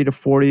 30 to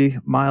 40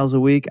 miles a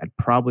week. I'd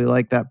probably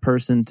like that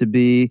person to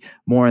be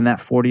more in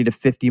that 40 to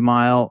 50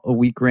 mile a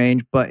week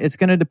range, but it's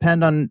going to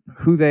depend on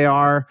who they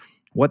are,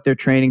 what their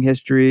training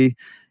history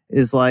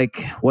is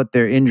like, what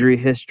their injury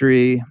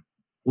history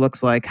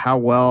looks like, how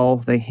well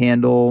they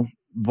handle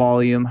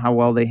volume, how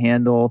well they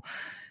handle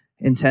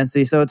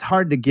intensity. So it's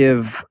hard to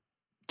give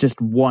just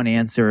one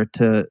answer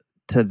to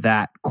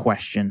that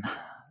question.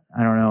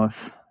 I don't know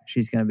if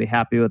she's going to be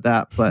happy with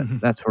that, but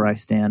that's where I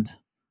stand.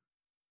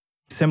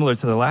 Similar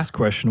to the last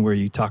question where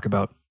you talk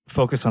about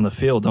focus on the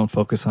field, don't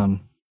focus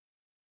on,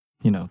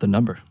 the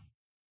number.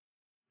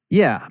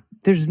 Yeah,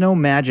 there's no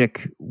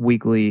magic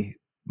weekly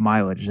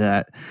mileage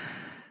that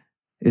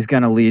is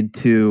going to lead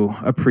to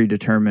a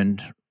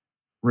predetermined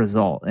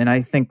result. And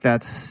I think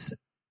that's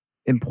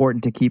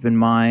important to keep in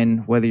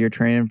mind, whether you're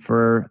training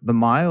for the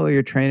mile or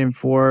you're training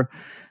for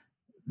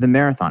the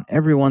marathon.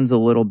 Everyone's a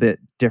little bit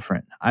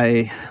different.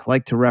 I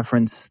like to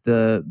reference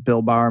the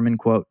Bill Bowerman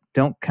quote,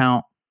 don't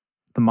count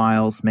the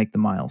miles, make the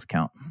miles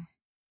count.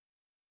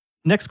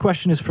 Next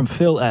question is from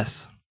Phil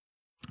S.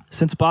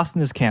 Since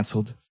Boston is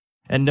canceled,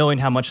 and knowing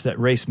how much that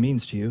race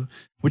means to you,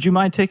 would you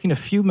mind taking a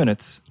few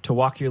minutes to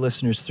walk your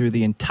listeners through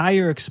the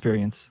entire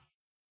experience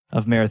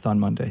of Marathon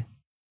Monday?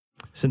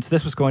 Since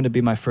this was going to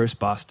be my first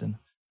Boston,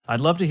 I'd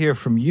love to hear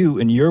from you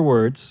in your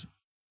words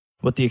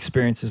what the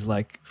experience is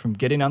like, from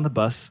getting on the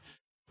bus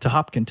to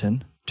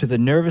Hopkinton, to the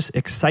nervous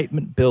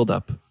excitement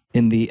buildup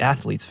in the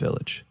athletes'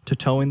 village, to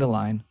towing the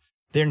line,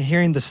 then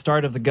hearing the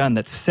start of the gun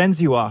that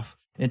sends you off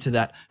into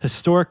that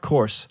historic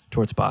course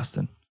towards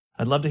Boston.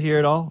 I'd love to hear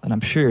it all, and I'm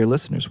sure your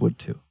listeners would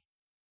too.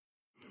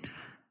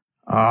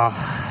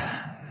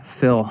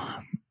 Phil,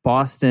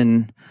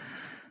 Boston,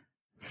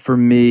 for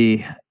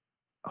me,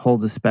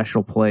 holds a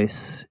special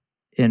place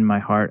in my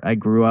heart. I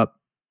grew up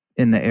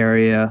in the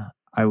area.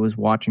 I was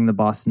watching the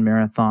Boston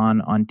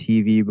Marathon on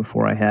TV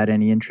before I had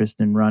any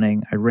interest in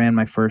running. I ran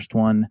my first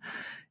one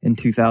in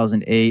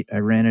 2008. I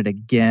ran it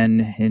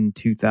again in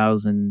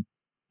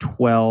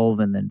 2012,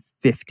 and then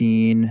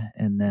 15,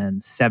 and then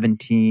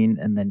 17,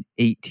 and then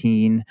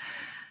 18.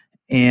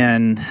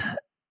 And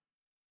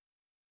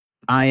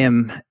I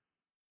am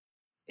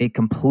a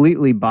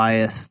completely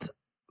biased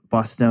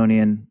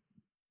Bostonian,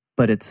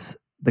 but it's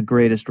the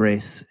greatest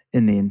race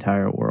in the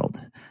entire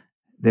world.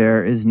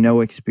 There is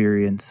no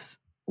experience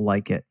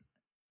like it.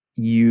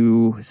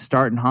 You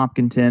start in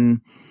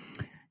Hopkinton,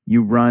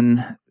 you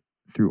run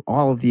through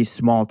all of these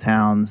small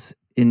towns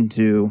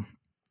into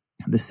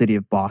the city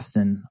of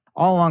Boston.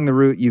 All along the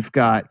route, you've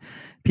got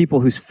people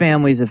whose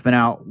families have been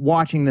out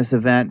watching this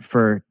event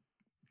for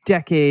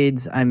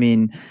decades. I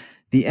mean,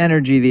 the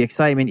energy, the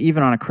excitement,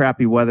 even on a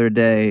crappy weather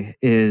day,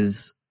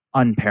 is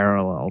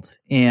unparalleled.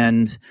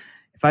 And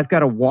if I've got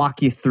to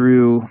walk you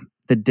through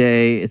the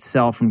day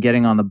itself from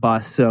getting on the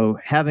bus, so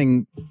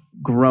having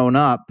grown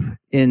up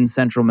in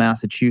central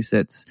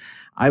Massachusetts,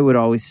 I would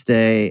always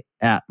stay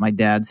at my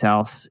dad's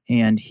house,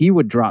 and he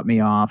would drop me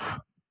off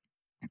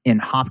in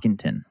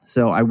Hopkinton.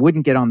 So I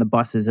wouldn't get on the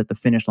buses at the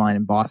finish line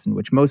in Boston,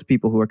 which most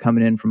people who are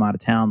coming in from out of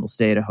town, they'll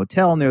stay at a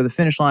hotel near the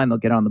finish line, they'll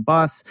get on the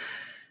bus,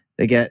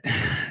 they get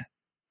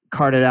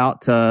carted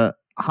out to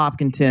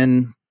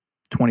Hopkinton,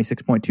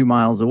 26.2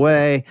 miles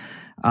away.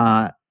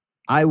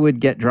 I would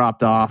get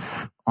dropped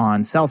off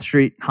on South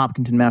Street,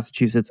 Hopkinton,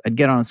 Massachusetts. I'd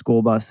get on a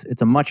school bus.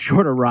 It's a much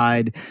shorter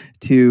ride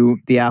to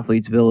the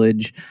Athletes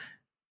Village.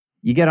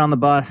 You get on the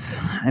bus.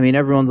 I mean,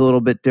 everyone's a little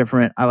bit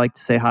different. I like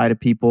to say hi to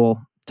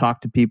people,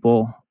 talk to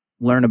people,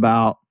 learn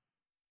about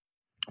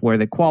where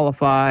they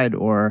qualified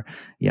or,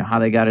 how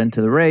they got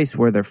into the race,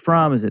 where they're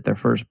from. Is it their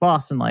first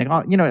Boston?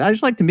 I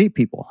just like to meet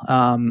people.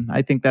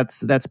 I think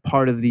that's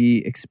part of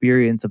the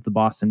experience of the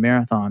Boston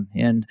Marathon,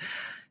 and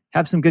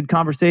have some good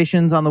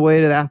conversations on the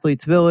way to the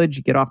Athletes Village.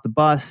 You get off the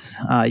bus,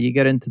 you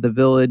get into the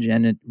village,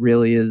 and it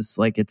really is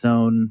like its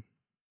own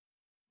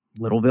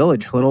little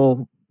village,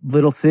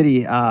 little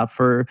city.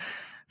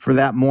 For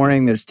that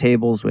morning, there's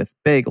tables with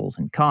bagels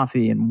and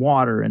coffee and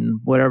water and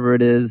whatever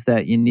it is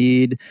that you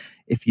need.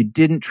 If you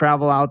didn't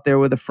travel out there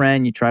with a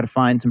friend, you try to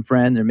find some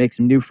friends or make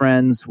some new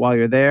friends while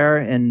you're there.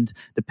 And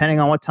depending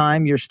on what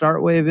time your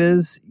start wave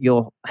is,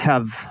 you'll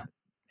have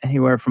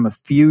anywhere from a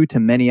few to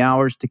many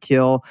hours to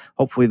kill.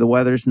 Hopefully the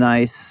weather's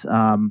nice.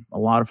 A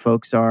lot of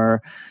folks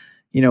are,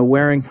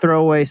 wearing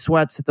throwaway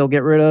sweats that they'll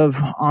get rid of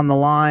on the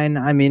line.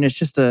 I mean, it's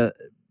just I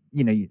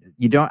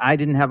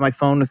didn't have my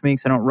phone with me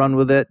because I don't run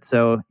with it.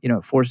 So,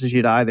 it forces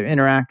you to either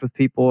interact with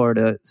people or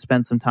to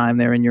spend some time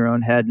there in your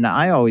own head. And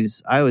I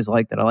always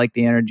liked that. I like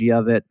the energy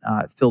of it.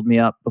 It filled me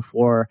up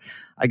before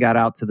I got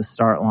out to the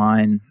start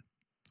line.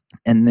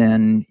 And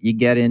then you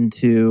get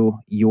into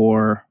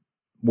your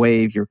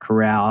wave, your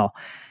corral,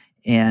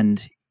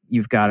 and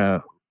you've got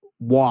to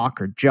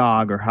walk or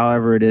jog or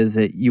however it is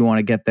that you want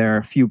to get there,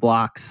 a few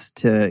blocks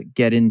to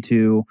get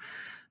into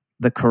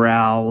the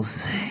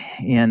corrals.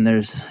 And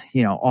there's,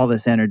 all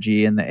this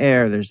energy in the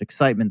air, there's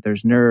excitement,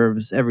 there's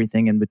nerves,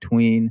 everything in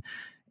between.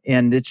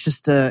 And it's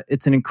just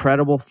it's an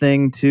incredible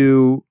thing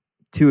to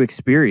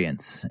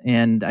experience.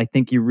 And I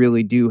think you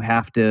really do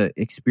have to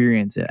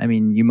experience it. I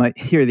mean, you might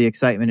hear the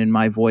excitement in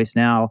my voice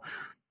now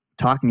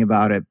talking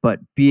about it, but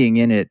being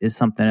in it is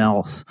something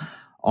else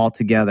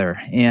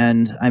altogether.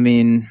 And I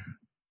mean,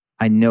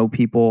 I know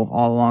people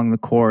all along the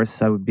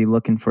course. I would be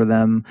looking for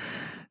them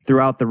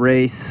throughout the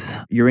race.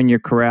 You're in your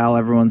corral.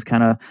 Everyone's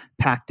kind of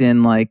packed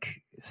in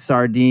like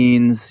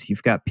sardines.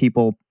 You've got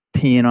people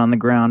peeing on the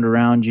ground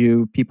around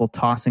you, people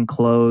tossing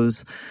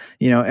clothes,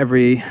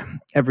 every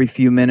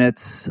few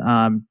minutes,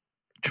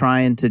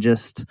 trying to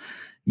just,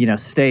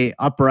 stay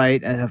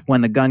upright when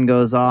the gun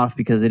goes off,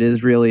 because it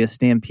is really a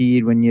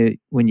stampede when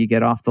you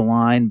get off the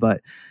line.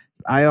 But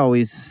I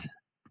always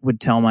would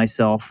tell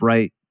myself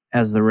right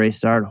as the race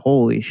started,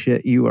 holy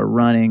shit, you are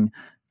running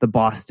the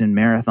Boston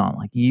Marathon.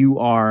 Like, you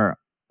are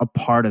a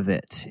part of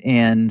it.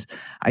 And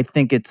I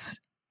think it's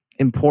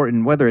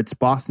important, whether it's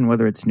Boston,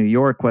 whether it's New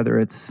York, whether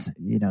it's,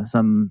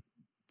 some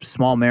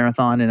small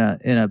marathon in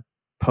a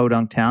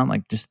podunk town,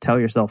 like, just tell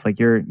yourself like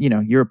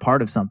you're a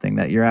part of something,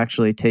 that you're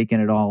actually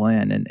taking it all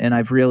in. And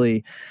I've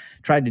really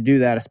tried to do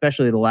that,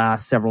 especially the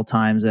last several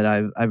times that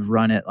I've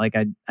run it. Like,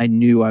 I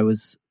knew I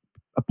was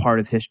a part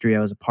of history. I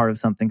was a part of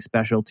something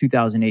special.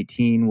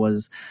 2018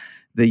 was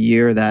the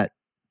year that,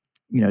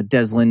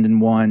 Des Linden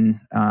won.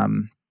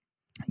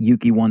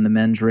 Yuki won the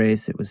men's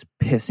race. It was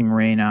pissing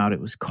rain out. It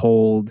was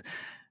cold.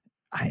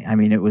 I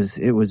mean, it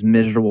was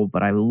miserable,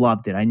 but I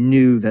loved it. I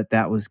knew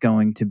that was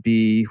going to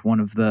be one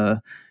of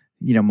the,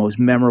 most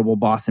memorable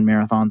Boston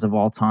marathons of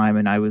all time.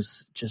 And I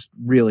was just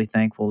really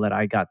thankful that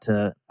I got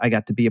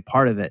to be a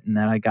part of it, and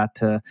that I got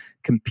to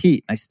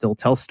compete. I still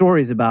tell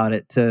stories about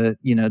it to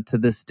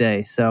this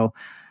day. So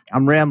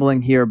I'm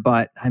rambling here,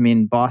 but I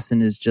mean,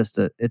 Boston is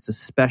it's a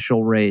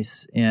special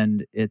race,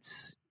 and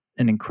it's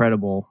an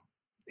incredible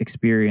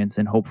experience.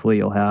 And hopefully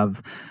you'll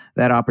have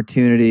that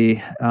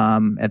opportunity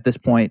at this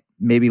point,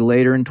 maybe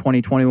later in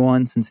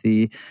 2021, since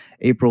the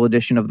April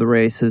edition of the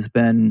race has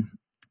been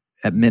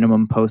at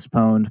minimum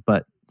postponed,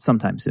 but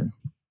sometime soon.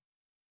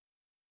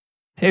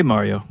 Hey,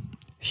 Mario.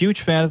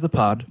 Huge fan of the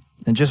pod,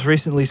 and just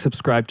recently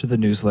subscribed to the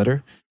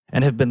newsletter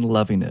and have been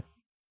loving it.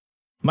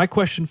 My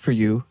question for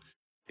you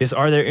is,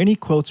 are there any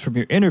quotes from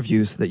your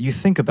interviews that you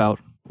think about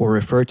or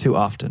refer to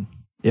often?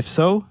 If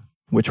so,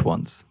 which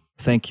ones?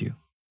 Thank you.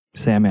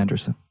 Sam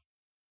Anderson.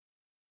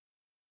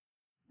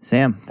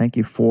 Sam, thank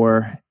you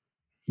for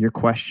your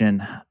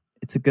question.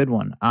 It's a good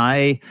one.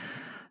 I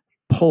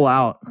pull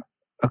out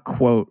a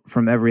quote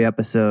from every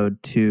episode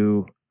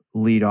to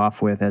lead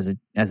off with as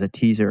a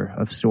teaser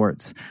of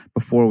sorts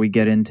before we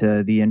get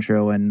into the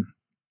intro and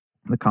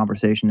the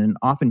conversation. And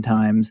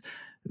oftentimes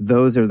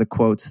those are the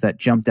quotes that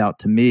jumped out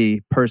to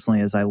me personally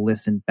as I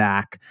listened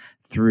back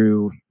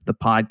through the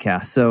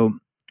podcast. So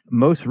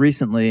most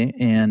recently,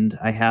 and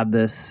I had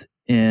this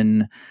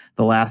in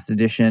the last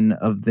edition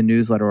of the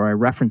newsletter, or I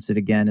referenced it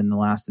again in the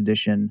last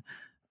edition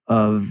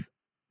of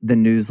the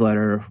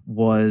newsletter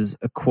was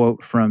a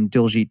quote from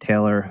Diljit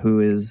Taylor, who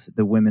is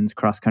the women's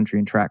cross country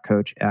and track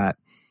coach at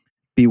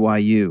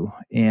BYU.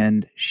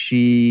 And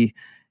she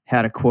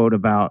had a quote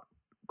about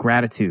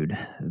gratitude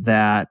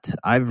that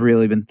I've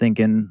really been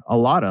thinking a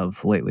lot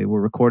of lately.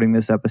 We're recording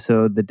this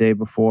episode the day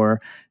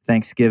before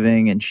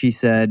Thanksgiving, and she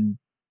said,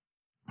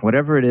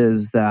 whatever it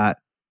is that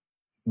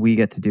we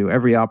get to do,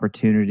 every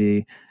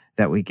opportunity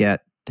that we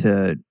get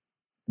to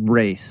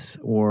race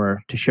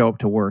or to show up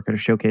to work or to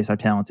showcase our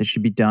talents, it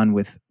should be done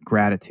with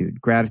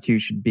gratitude.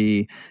 Gratitude should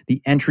be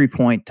the entry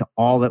point to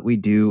all that we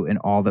do and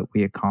all that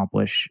we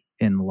accomplish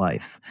in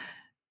life.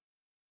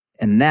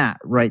 And that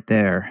right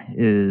there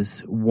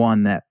is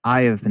one that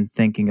I have been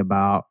thinking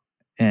about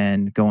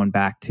and going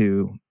back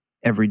to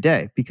every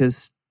day,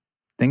 because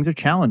things are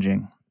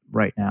challenging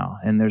right now.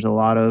 And there's a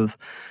lot of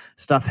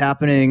stuff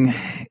happening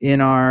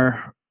in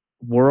our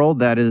world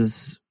that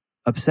is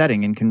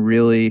upsetting and can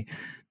really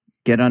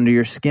get under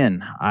your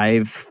skin.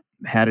 I've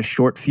had a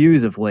short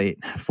fuse of late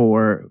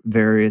for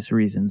various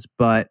reasons.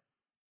 But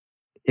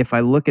if I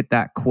look at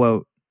that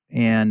quote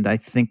and I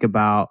think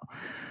about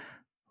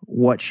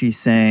what she's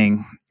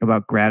saying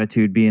about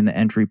gratitude being the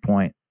entry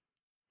point,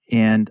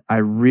 and I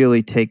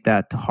really take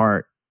that to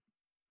heart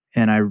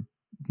and I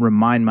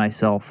remind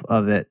myself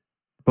of it.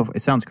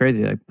 It sounds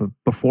crazy, like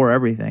before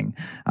everything.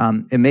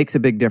 It makes a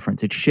big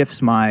difference. It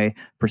shifts my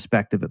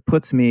perspective. It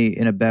puts me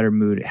in a better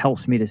mood. It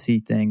helps me to see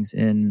things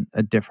in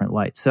a different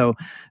light. So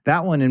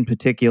that one in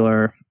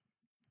particular,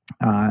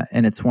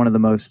 and it's one of the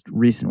most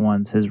recent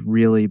ones, has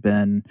really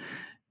been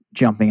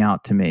jumping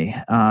out to me.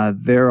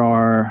 There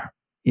are,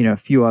 a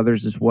few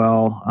others as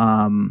well.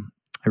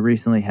 I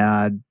recently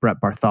had Brett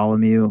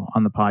Bartholomew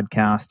on the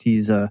podcast.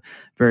 He's a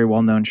very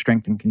well-known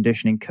strength and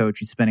conditioning coach.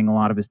 He's spending a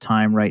lot of his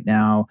time right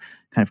now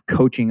kind of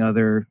coaching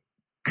other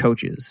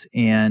coaches.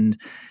 And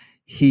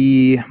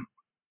he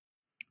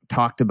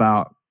talked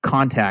about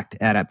contact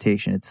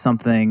adaptation. It's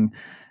something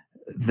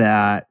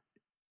that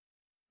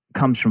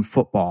comes from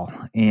football,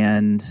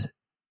 and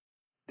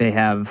they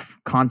have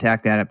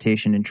contact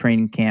adaptation in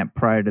training camp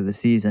prior to the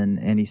season.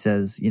 And he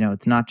says,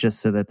 it's not just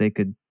so that they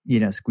could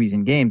squeeze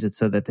in games, it's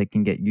so that they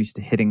can get used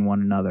to hitting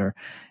one another,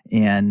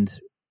 and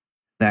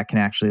that can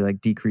actually like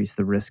decrease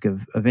the risk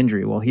of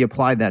injury. Well, he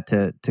applied that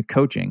to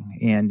coaching,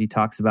 and he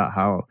talks about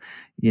how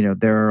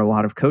there are a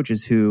lot of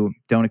coaches who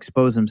don't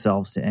expose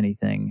themselves to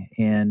anything,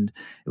 and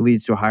it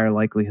leads to a higher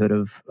likelihood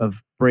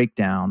of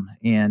breakdown.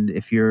 And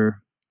if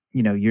you're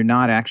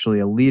not actually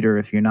a leader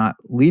if you're not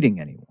leading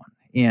anyone.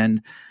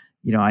 And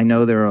I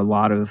know there are a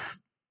lot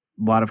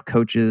of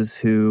coaches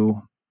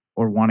who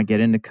want to get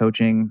into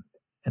coaching,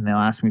 and they'll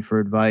ask me for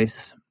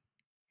advice.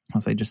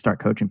 I'll say, just start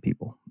coaching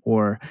people,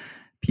 or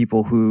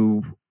people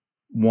who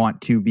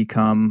want to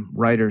become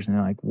writers, and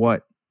they're like,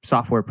 what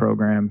software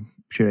program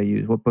should I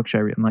use? What book should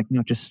I read? I'm like,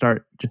 no, just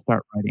start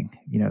writing.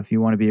 If you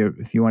want to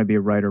be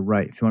a writer,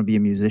 write. If you want to be a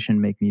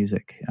musician, make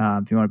music.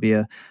 If you want to be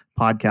a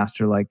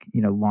podcaster,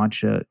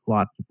 launch a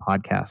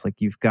podcast.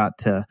 Like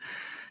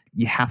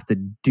you have to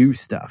do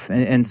stuff.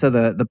 And so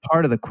the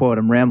part of the quote,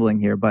 I'm rambling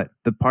here, but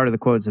the part of the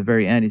quote is the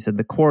very end. He said,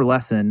 the core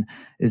lesson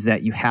is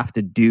that you have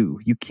to do.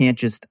 You can't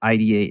just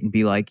ideate and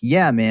be like,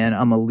 yeah, man,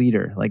 I'm a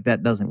leader. Like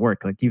that doesn't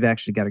work. Like you've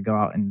actually got to go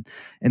out and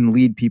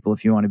lead people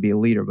if you want to be a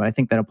leader. But I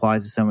think that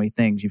applies to so many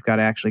things. You've got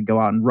to actually go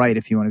out and write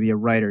if you want to be a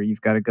writer.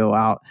 You've got to go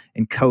out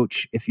and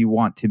coach if you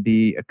want to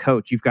be a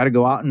coach. You've got to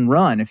go out and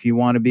run if you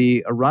want to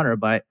be a runner.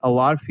 But a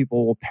lot of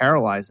people will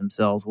paralyze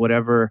themselves,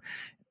 whatever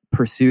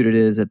pursuit it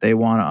is that they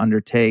want to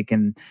undertake,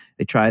 and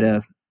they try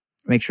to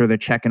make sure they're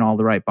checking all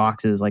the right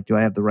boxes. Like, do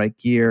I have the right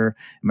gear?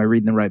 Am I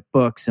reading the right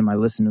books? Am I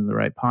listening to the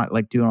right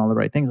doing all the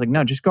right things? Like,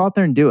 no, just go out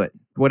there and do it.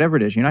 Whatever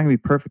it is, you're not going to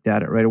be perfect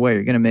at it right away.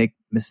 You're going to make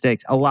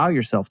mistakes. Allow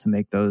yourself to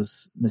make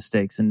those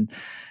mistakes. And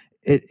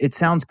it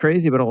sounds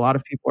crazy, but a lot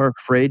of people are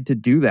afraid to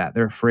do that.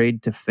 They're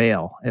afraid to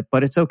fail,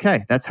 but it's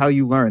okay. That's how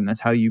you learn.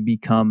 That's how you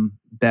become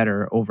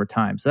better over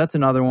time. So that's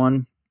another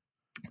one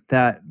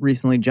that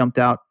recently jumped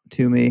out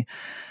to me.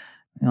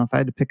 If I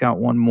had to pick out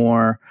one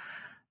more,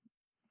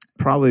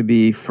 probably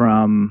be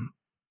from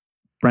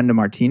Brenda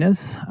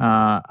Martinez.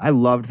 I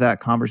loved that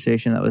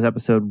conversation. That was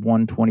episode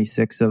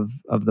 126 of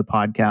the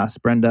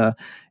podcast. Brenda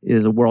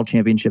is a world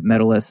championship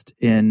medalist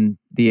in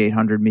the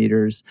 800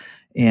 meters.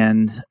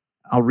 And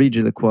I'll read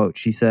you the quote.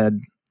 She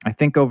said, I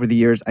think over the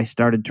years, I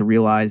started to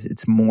realize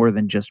it's more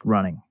than just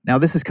running. Now,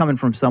 this is coming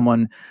from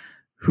someone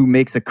who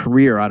makes a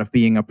career out of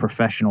being a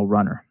professional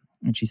runner.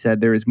 And she said,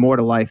 there is more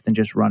to life than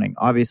just running.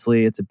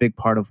 Obviously, it's a big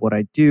part of what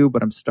I do,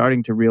 but I'm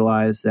starting to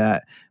realize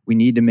that we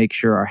need to make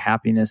sure our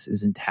happiness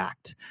is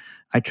intact.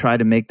 I try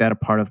to make that a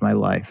part of my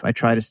life. I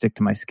try to stick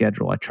to my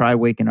schedule. I try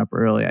waking up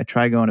early. I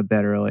try going to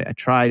bed early. I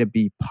try to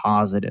be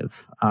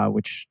positive,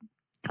 which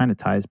kind of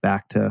ties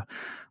back to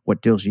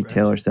what Diljit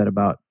Taylor said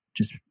about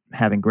just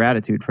having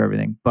gratitude for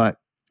everything. But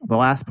the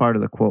last part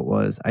of the quote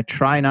was, I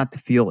try not to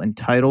feel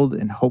entitled,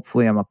 and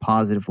hopefully I'm a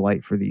positive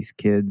light for these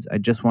kids. I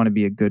just want to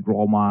be a good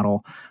role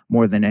model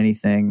more than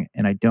anything,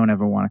 and I don't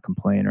ever want to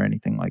complain or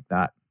anything like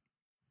that.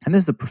 And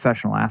this is a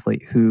professional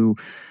athlete who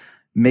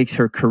makes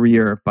her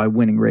career by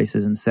winning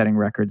races and setting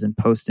records and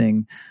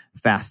posting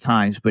fast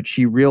times. But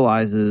she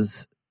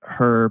realizes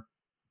her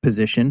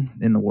position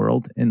in the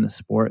world, in the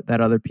sport,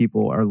 that other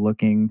people are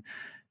looking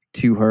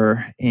to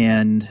her,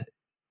 and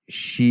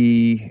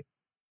she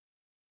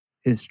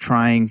is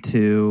trying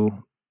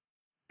to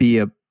be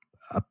a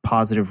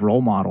positive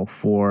role model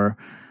for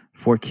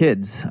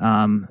kids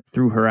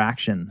through her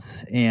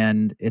actions.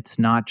 And it's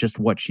not just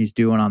what she's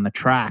doing on the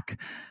track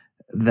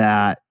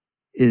that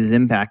is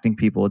impacting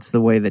people. It's the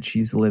way that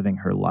she's living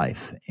her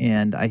life.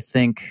 And I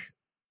think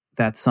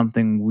that's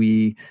something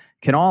we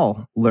can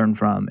all learn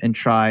from and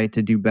try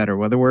to do better,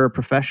 whether we're a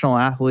professional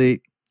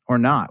athlete or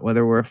not,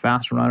 whether we're a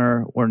fast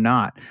runner or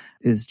not,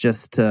 is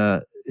just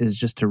to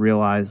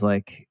realize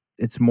like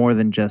it's more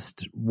than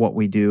just what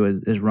we do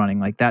is running.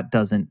 Like that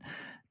doesn't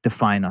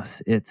define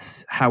us.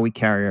 It's how we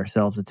carry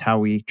ourselves. It's how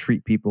we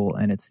treat people,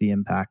 and it's the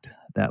impact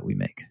that we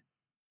make.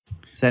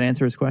 Does that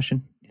answer his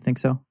question? You think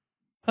so?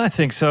 I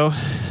think so.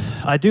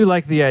 I do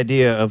like the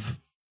idea of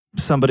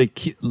somebody,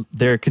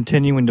 they're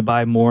continuing to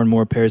buy more and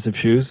more pairs of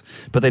shoes,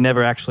 but they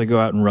never actually go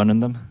out and run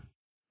in them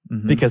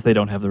because they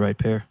don't have the right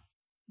pair.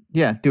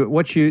 Yeah, do it.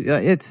 What shoe?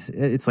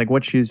 It's like,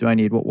 what shoes do I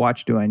need? What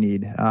watch do I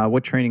need?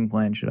 What training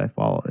plan should I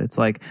follow? It's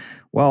like,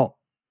 well,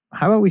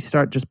 how about we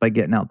start just by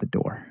getting out the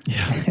door,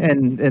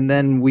 and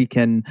then we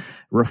can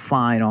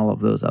refine all of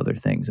those other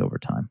things over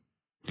time.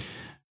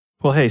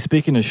 Well, hey,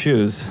 speaking of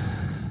shoes,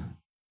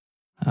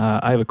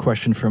 I have a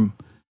question from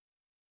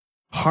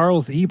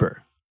Harles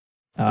Eber.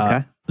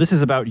 Okay. This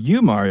is about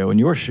you, Mario, and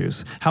your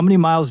shoes. How many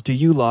miles do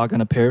you log on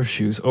a pair of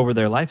shoes over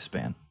their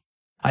lifespan?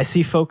 I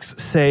see folks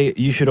say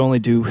you should only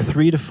do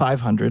 300 to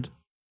 500,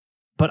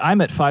 but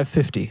I'm at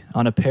 550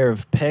 on a pair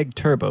of Peg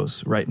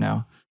Turbos right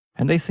now,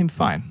 and they seem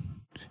fine.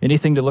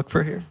 Anything to look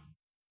for here?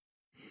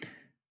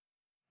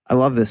 I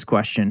love this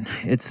question.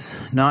 It's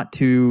not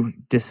too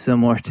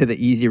dissimilar to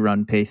the easy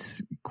run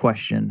pace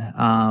question.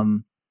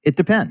 It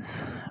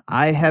depends.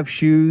 I have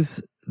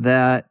shoes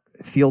that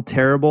feel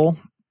terrible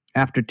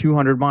after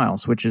 200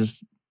 miles, which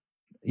is,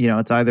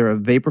 it's either a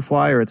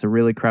Vaporfly or it's a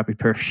really crappy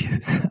pair of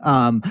shoes.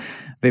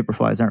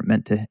 Vaporflies aren't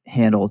meant to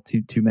handle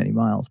too many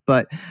miles,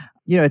 but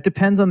it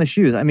depends on the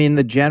shoes. I mean,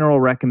 the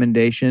general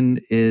recommendation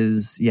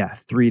is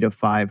 300 to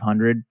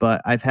 500,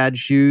 but I've had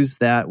shoes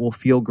that will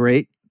feel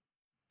great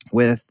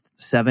with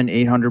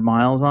 700-800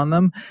 miles on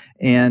them.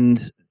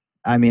 And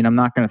I mean, I'm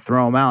not going to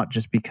throw them out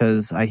just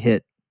because I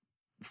hit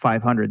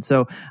 500.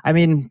 So, I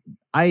mean,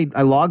 I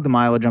log the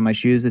mileage on my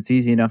shoes. It's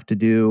easy enough to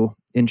do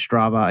in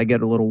Strava. I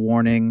get a little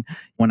warning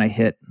when I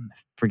hit,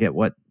 forget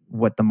what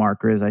the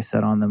marker is I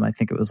set on them. I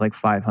think it was like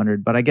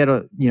 500, but I get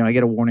a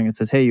warning that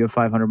says, hey, you have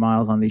 500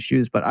 miles on these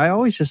shoes. But I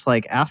always just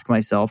like ask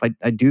myself,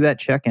 I do that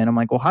check-in. I'm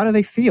like, well, how do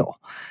they feel?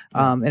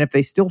 And if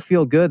they still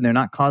feel good and they're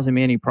not causing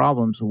me any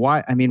problems,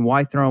 why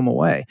throw them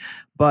away?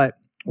 But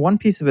one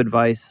piece of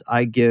advice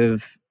I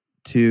give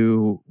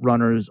to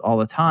runners all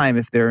the time,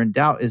 if they're in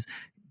doubt, is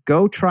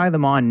go try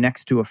them on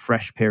next to a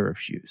fresh pair of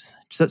shoes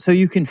so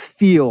you can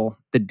feel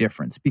the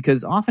difference.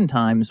 Because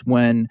oftentimes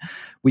when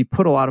we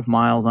put a lot of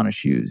miles on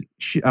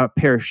a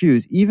pair of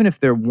shoes, even if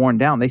they're worn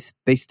down,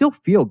 they still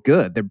feel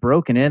good. They're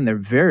broken in. They're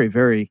very,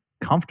 very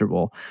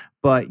comfortable,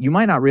 but you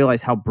might not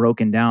realize how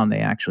broken down they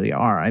actually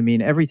are. I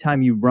mean, every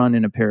time you run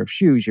in a pair of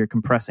shoes, you're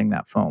compressing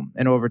that foam.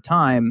 And over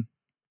time,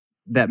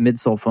 that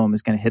midsole foam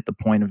is going to hit the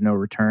point of no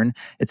return.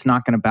 It's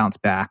not going to bounce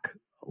back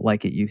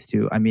like it used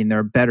to. I mean, there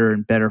are better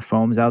and better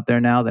foams out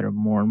there now that are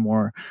more and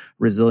more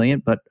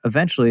resilient, but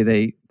eventually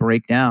they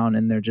break down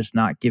and they're just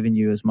not giving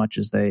you as much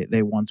as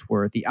they once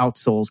were. The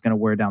outsole is going to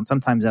wear down.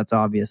 Sometimes that's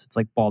obvious. It's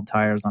like bald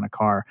tires on a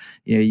car.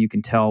 You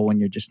can tell when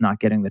you're just not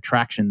getting the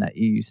traction that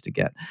you used to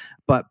get.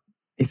 But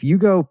if you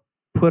go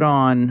put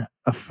on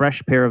a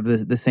fresh pair of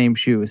the same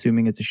shoe,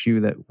 assuming it's a shoe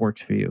that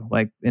works for you,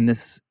 like in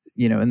this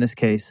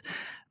case,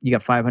 you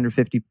got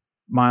 550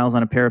 miles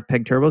on a pair of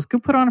Peg Turbos, go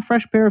put on a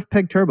fresh pair of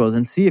Peg Turbos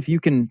and see if you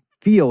can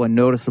feel a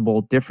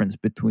noticeable difference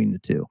between the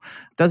two.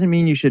 Doesn't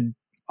mean you should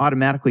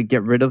automatically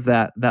get rid of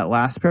that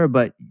last pair,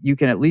 but you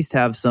can at least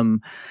have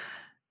some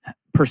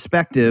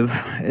perspective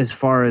as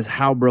far as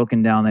how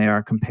broken down they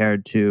are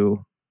compared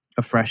to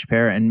a fresh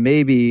pair. And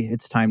maybe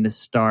it's time to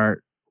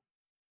start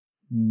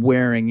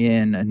wearing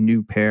in a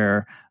new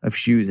pair of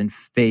shoes and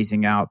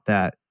phasing out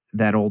that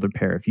older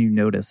pair if you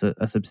notice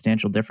a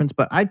substantial difference.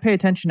 But I'd pay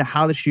attention to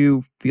how the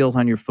shoe feels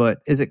on your foot.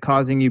 Is it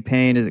causing you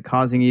pain? Is it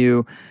causing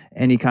you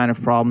any kind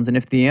of problems? And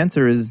if the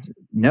answer is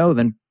no,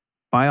 then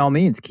by all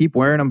means, keep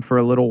wearing them for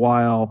a little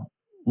while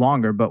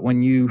longer. But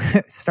when you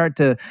start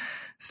to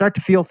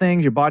feel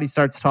things, your body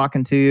starts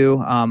talking to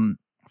you.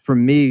 For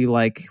me,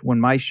 like when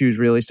my shoes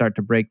really start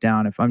to break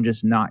down, if I'm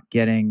just not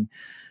getting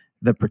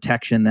the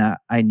protection that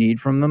I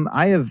need from them,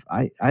 I have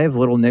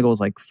little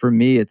niggles. Like for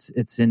me, it's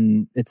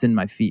in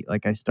my feet.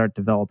 Like I start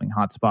developing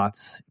hot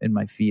spots in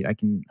my feet. I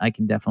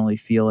can definitely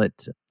feel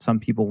it. Some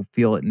people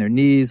feel it in their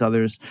knees,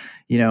 others,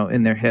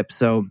 in their hips.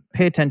 So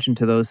pay attention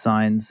to those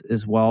signs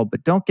as well,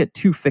 but don't get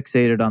too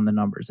fixated on the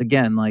numbers.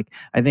 Again, like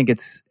I think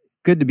it's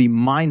good to be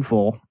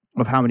mindful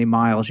of how many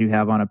miles you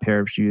have on a pair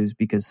of shoes,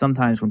 because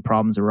sometimes when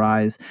problems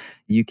arise,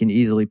 you can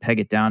easily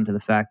peg it down to the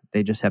fact that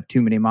they just have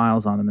too many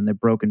miles on them and they're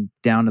broken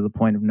down to the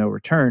point of no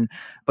return.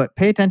 But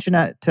pay attention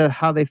to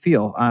how they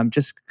feel.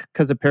 Just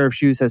because a pair of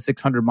shoes has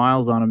 600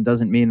 miles on them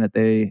doesn't mean that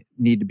they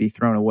need to be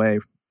thrown away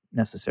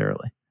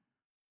necessarily.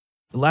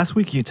 Last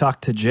week you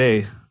talked to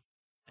Jay,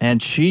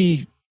 and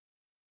she's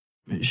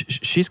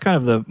kind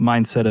of the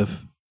mindset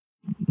of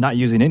not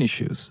using any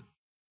shoes.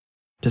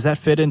 Does that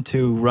fit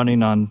into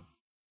running on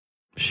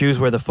shoes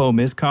where the foam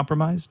is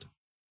compromised?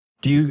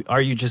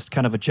 Are you just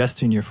kind of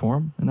adjusting your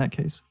form in that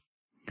case?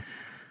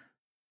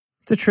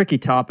 It's a tricky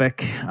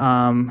topic.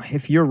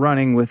 If you're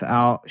running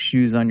without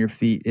shoes on your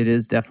feet, it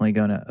is definitely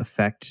going to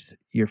affect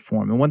your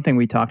form. And one thing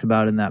we talked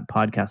about in that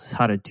podcast is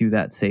how to do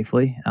that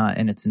safely,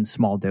 and it's in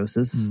small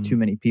doses. Too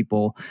many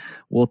people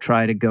will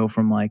try to go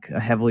from like a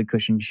heavily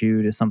cushioned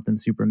shoe to something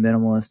super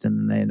minimalist, and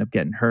then they end up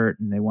getting hurt,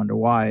 and they wonder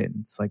why. And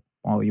it's like,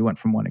 well, you went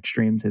from one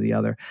extreme to the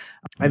other.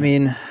 I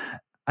mean,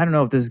 I don't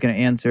know if this is going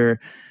to answer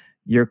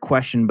your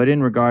question, but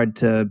in regard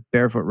to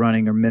barefoot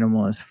running or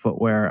minimalist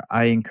footwear,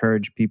 I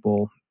encourage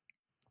people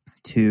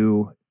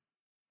to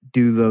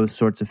do those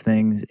sorts of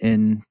things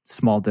in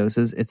small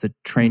doses. It's a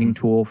training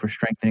tool for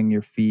strengthening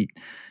your feet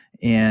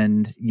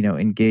and,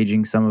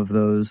 engaging some of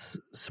those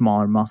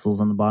smaller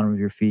muscles on the bottom of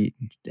your feet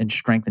and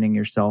strengthening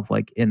yourself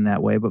like in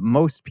that way. But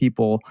most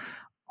people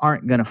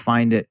aren't going to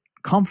find it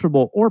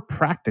comfortable or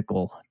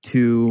practical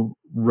to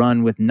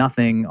run with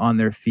nothing on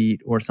their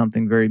feet or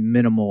something very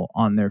minimal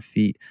on their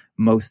feet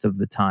most of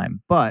the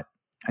time. But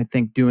I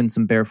think doing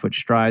some barefoot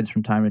strides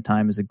from time to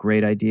time is a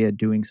great idea.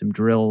 Doing some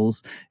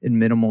drills in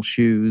minimal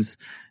shoes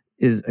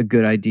is a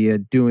good idea.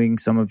 Doing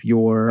some of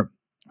your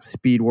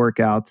speed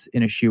workouts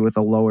in a shoe with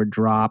a lower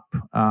drop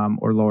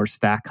or lower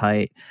stack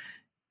height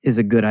is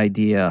a good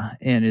idea,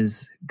 and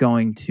is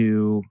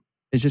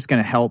just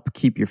going to help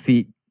keep your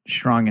feet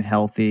strong and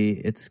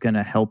healthy. It's going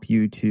to help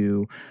you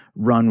to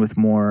run with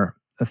more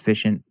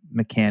efficient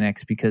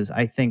mechanics, because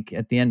I think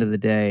at the end of the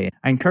day,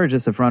 I encourage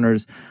this of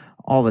runners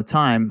all the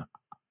time.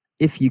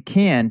 If you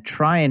can,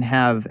 try and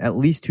have at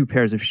least 2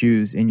 pairs of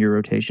shoes in your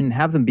rotation.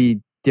 Have them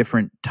be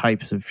different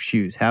types of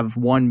shoes. Have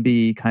one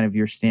be kind of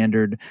your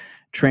standard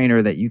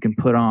trainer that you can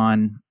put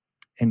on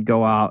and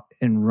go out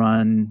and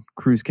run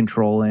cruise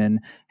control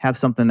in. Have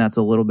something that's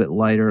a little bit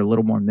lighter, a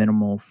little more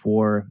minimal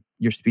for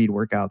your speed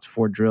workouts,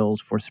 for drills,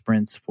 for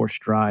sprints, for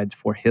strides,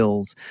 for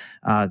hills,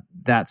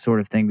 that sort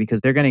of thing,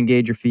 because they're going to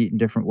engage your feet in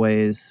different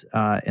ways,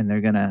 and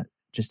they're going to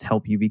just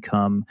help you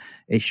become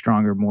a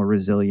stronger, more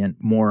resilient,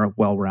 more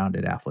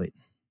well-rounded athlete.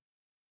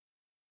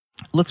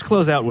 Let's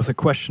close out with a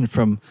question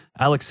from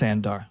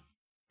Alexander.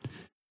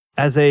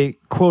 As a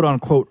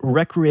quote-unquote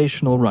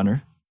recreational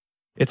runner,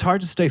 it's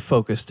hard to stay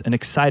focused and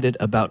excited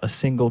about a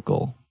single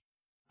goal.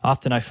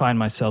 Often I find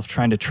myself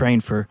trying to train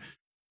for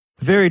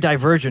very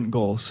divergent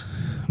goals.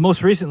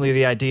 Most recently,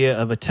 the idea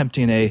of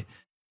attempting a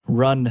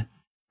run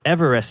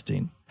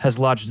Everesting has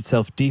lodged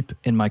itself deep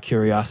in my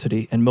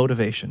curiosity and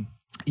motivation.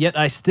 Yet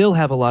I still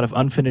have a lot of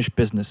unfinished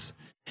business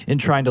in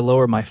trying to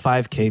lower my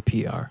 5K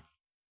PR.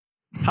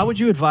 How would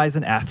you advise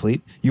an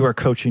athlete you are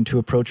coaching to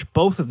approach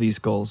both of these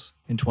goals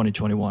in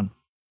 2021?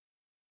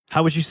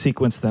 How would you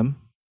sequence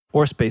them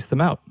or space them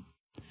out?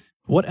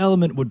 What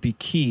element would be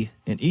key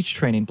in each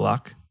training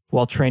block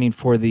while training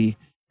for the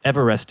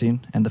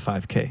Everesting and the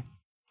 5K?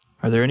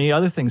 Are there any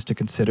other things to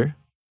consider?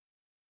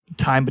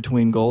 Time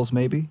between goals,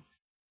 maybe?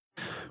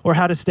 Or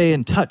how to stay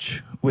in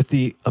touch with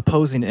the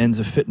opposing ends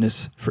of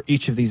fitness for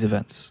each of these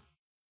events?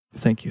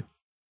 Thank you.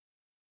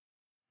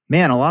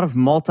 Man, a lot of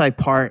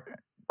multi-part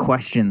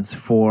questions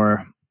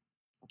for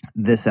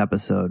this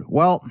episode.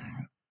 Well,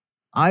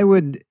 I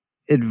would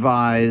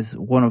advise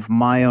one of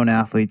my own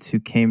athletes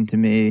who came to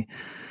me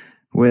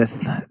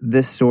with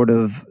this sort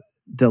of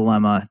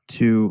dilemma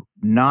to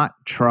not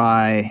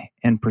try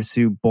and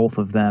pursue both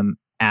of them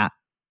at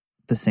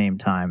the same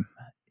time.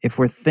 If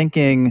we're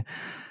thinking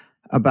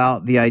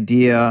about the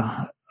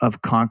idea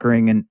of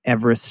conquering an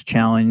Everest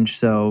challenge,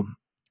 so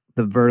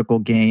the vertical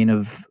gain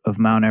of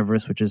Mount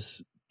Everest, which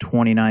is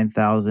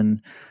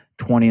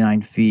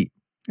 29,029 feet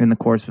in the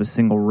course of a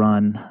single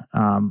run,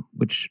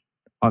 which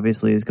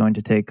obviously is going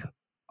to take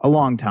a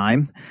long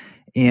time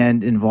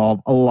and involve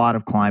a lot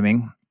of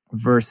climbing,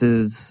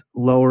 versus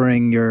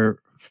lowering your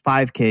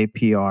 5K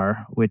PR,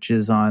 which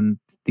is on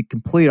the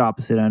complete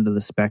opposite end of the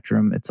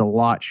spectrum. It's a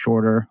lot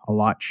shorter, a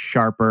lot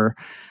sharper,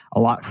 a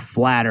lot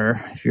flatter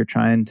if you're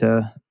trying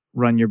to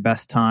run your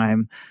best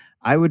time.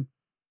 I would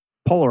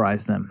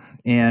polarize them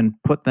and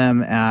put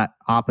them at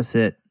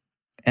opposite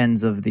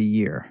ends of the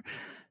year.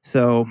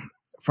 So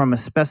from a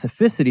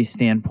specificity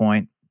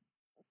standpoint,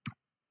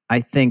 I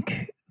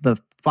think the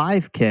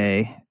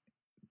 5K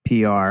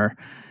PR,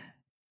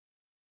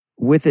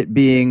 with it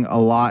being a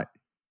lot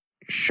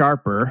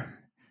sharper,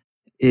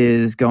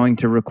 is going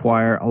to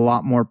require a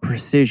lot more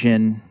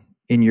precision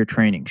in your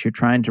training. So you're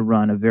trying to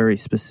run a very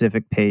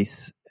specific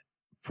pace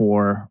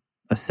for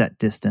a set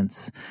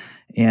distance,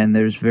 and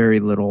there's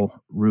very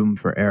little room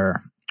for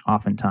error.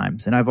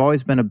 oftentimes. And I've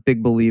always been a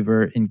big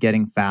believer in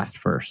getting fast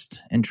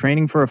first. And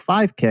training for a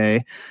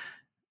 5K,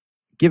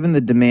 given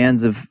the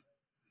demands of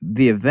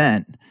the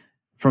event,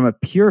 from a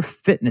pure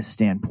fitness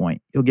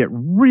standpoint, you'll get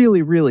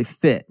really, really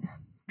fit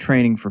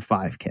training for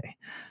 5K.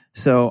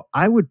 So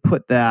I would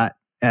put that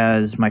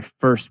as my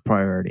first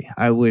priority.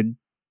 I would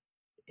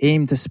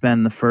aim to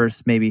spend the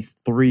first maybe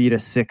 3 to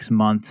 6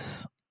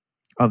 months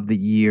of the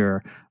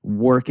year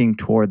working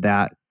toward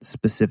that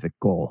specific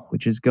goal,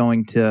 which is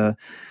going to,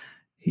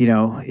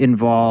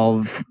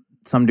 involve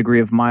some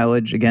degree of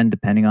mileage, again,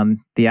 depending on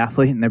the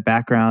athlete and their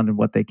background and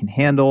what they can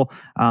handle.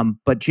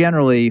 But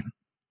generally,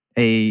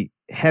 a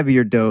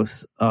heavier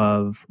dose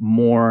of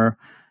more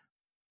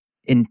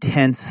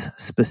intense,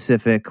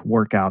 specific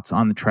workouts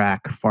on the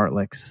track,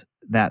 fartleks,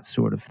 that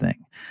sort of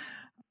thing.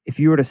 If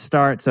you were to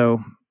start,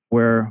 so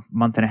we're a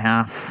month and a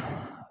half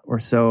or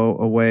so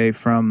away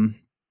from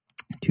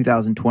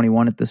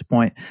 2021 at this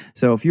point.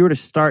 So if you were to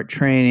start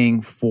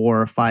training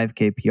for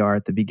 5K PR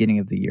at the beginning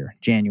of the year,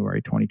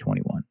 January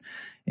 2021,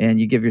 and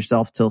you give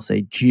yourself till,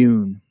 say,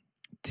 June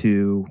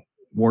to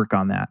work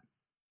on that.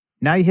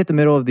 Now you hit the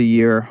middle of the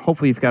year.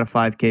 Hopefully you've got a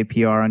 5K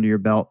PR under your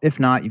belt.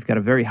 If not, you've got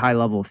a very high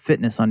level of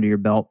fitness under your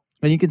belt.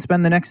 And you can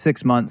spend the next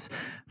 6 months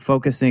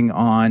focusing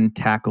on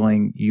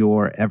tackling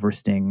your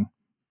Everesting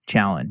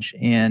challenge.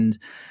 And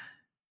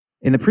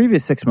in the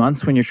previous 6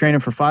 months, when you're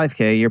training for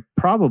 5K, you're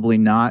probably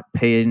not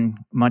paying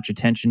much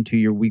attention to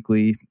your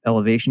weekly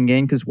elevation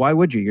gain, because why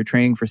would you? You're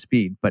training for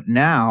speed. But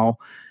now,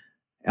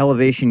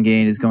 elevation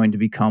gain is going to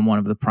become one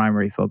of the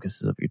primary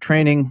focuses of your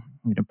training.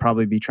 You're going to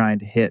probably be trying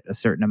to hit a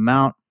certain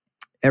amount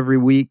every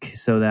week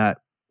so that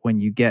when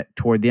you get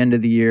toward the end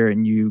of the year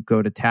and you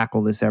go to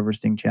tackle this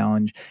Everesting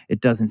challenge, it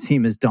doesn't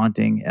seem as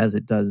daunting as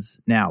it does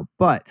now.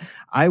 But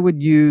I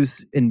would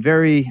use, in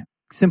very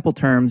simple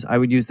terms, I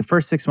would use the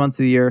first 6 months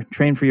of the year,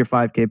 train for your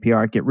 5K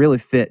PR, get really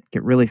fit,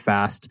 get really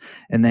fast,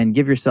 and then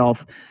give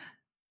yourself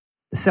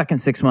the second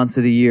 6 months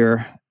of the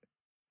year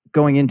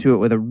going into it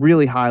with a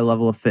really high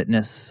level of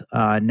fitness.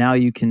 Now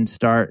you can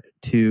start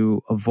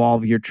to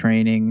evolve your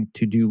training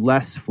to do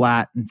less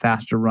flat and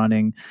faster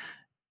running,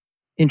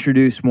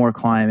 introduce more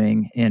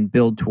climbing, and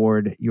build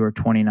toward your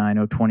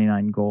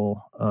 29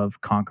 goal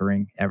of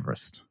conquering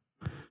Everest.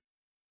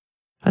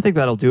 I think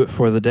that'll do it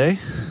for the day.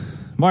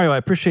 Mario, I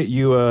appreciate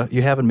you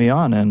having me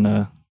on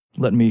and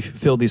letting me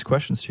field these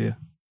questions to you.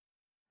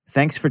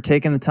 Thanks for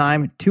taking the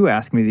time to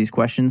ask me these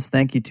questions.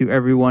 Thank you to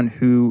everyone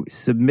who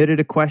submitted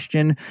a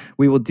question.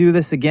 We will do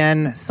this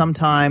again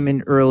sometime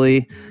in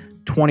early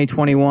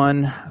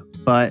 2021,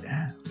 but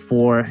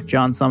for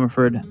John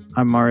Summerford,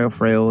 I'm Mario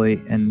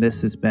Fraioli, and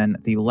this has been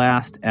the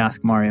last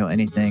Ask Mario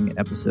Anything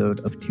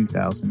episode of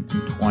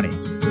 2020.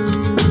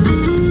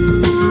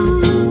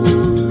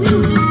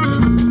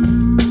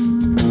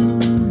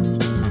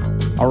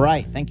 All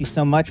right. Thank you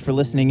so much for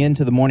listening in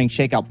to the Morning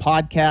Shakeout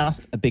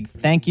podcast. A big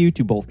thank you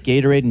to both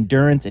Gatorade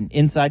Endurance and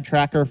Inside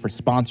Tracker for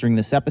sponsoring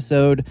this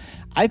episode.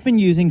 I've been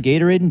using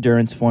Gatorade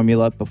Endurance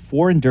formula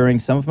before and during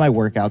some of my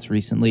workouts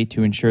recently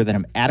to ensure that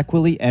I'm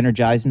adequately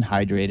energized and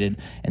hydrated,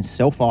 and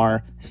so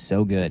far,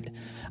 so good.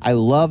 I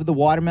love the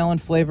watermelon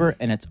flavor,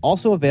 and it's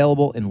also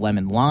available in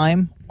lemon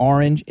lime,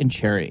 orange, and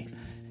cherry.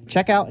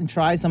 Check out and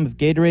try some of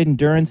Gatorade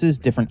Endurance's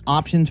different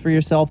options for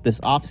yourself this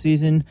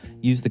off-season.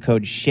 Use the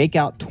code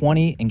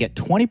SHAKEOUT20 and get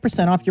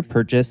 20% off your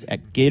purchase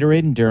at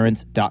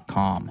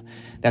GatoradeEndurance.com.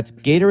 That's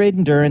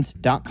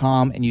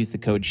GatoradeEndurance.com and use the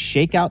code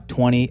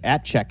SHAKEOUT20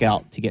 at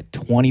checkout to get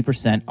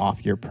 20%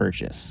 off your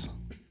purchase.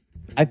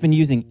 I've been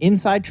using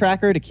Inside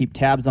Tracker to keep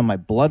tabs on my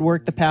blood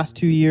work the past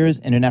 2 years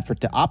in an effort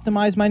to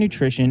optimize my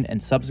nutrition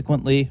and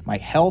subsequently my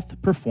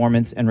health,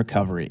 performance, and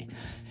recovery.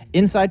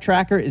 Inside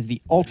Tracker is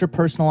the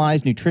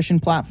ultra-personalized nutrition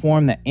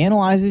platform that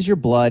analyzes your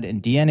blood and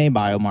DNA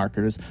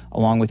biomarkers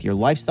along with your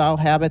lifestyle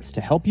habits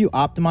to help you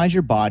optimize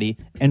your body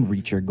and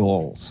reach your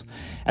goals.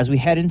 As we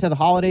head into the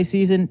holiday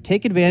season,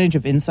 take advantage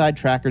of Inside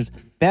Tracker's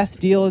best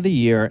deal of the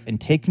year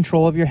and take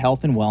control of your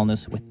health and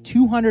wellness with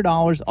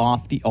 $200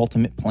 off the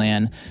Ultimate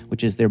Plan,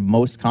 which is their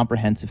most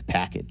comprehensive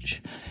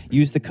package.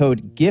 Use the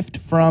code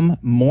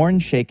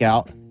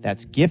GIFTFROM-MORN-SHAKEOUT,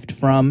 that's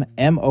GIFTFROM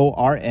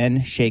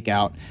MORN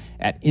SHAKEOut,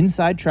 at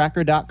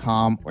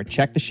InsideTracker.com or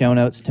check the show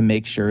notes to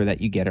make sure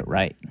that you get it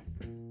right.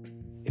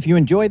 If you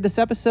enjoyed this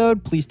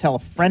episode, please tell a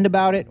friend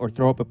about it or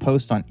throw up a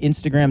post on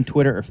Instagram,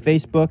 Twitter, or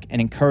Facebook and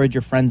encourage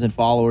your friends and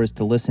followers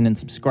to listen and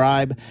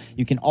subscribe.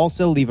 You can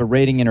also leave a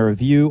rating and a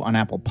review on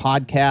Apple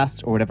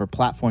Podcasts or whatever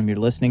platform you're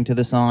listening to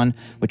this on,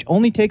 which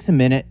only takes a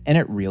minute and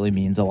it really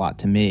means a lot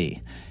to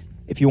me.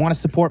 If you want to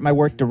support my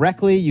work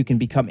directly, you can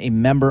become a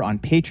member on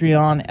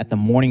Patreon at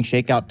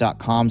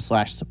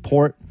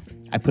themorningshakeout.com/support.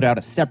 I put out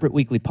a separate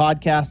weekly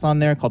podcast on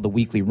there called The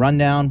Weekly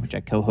Rundown, which I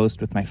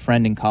co-host with my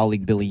friend and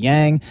colleague Billy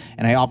Yang,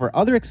 and I offer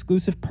other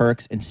exclusive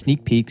perks and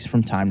sneak peeks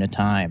from time to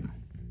time.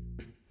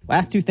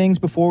 Last two things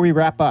before we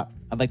wrap up.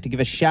 I'd like to give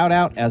a shout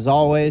out, as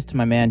always, to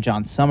my man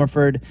John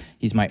Summerford.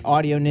 He's my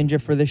audio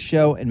ninja for this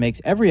show and makes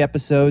every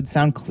episode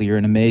sound clear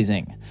and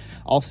amazing.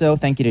 Also,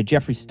 thank you to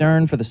Jeffrey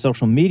Stern for the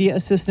social media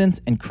assistance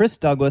and Chris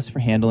Douglas for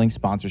handling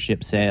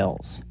sponsorship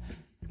sales.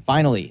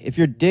 Finally, if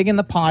you're digging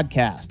the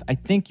podcast, I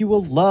think you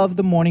will love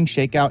the Morning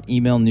Shakeout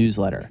email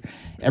newsletter.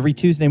 Every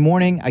Tuesday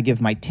morning, I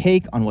give my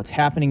take on what's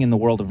happening in the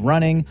world of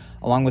running,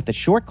 along with a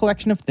short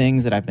collection of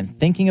things that I've been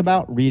thinking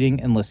about, reading,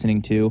 and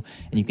listening to,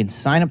 and you can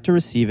sign up to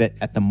receive it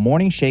at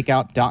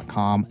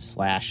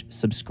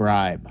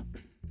themorningshakeout.com/subscribe.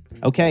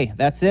 Okay,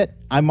 that's it.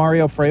 I'm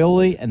Mario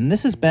Fraioli, and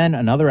this has been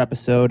another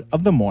episode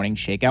of the Morning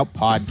Shakeout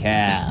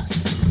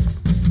Podcast.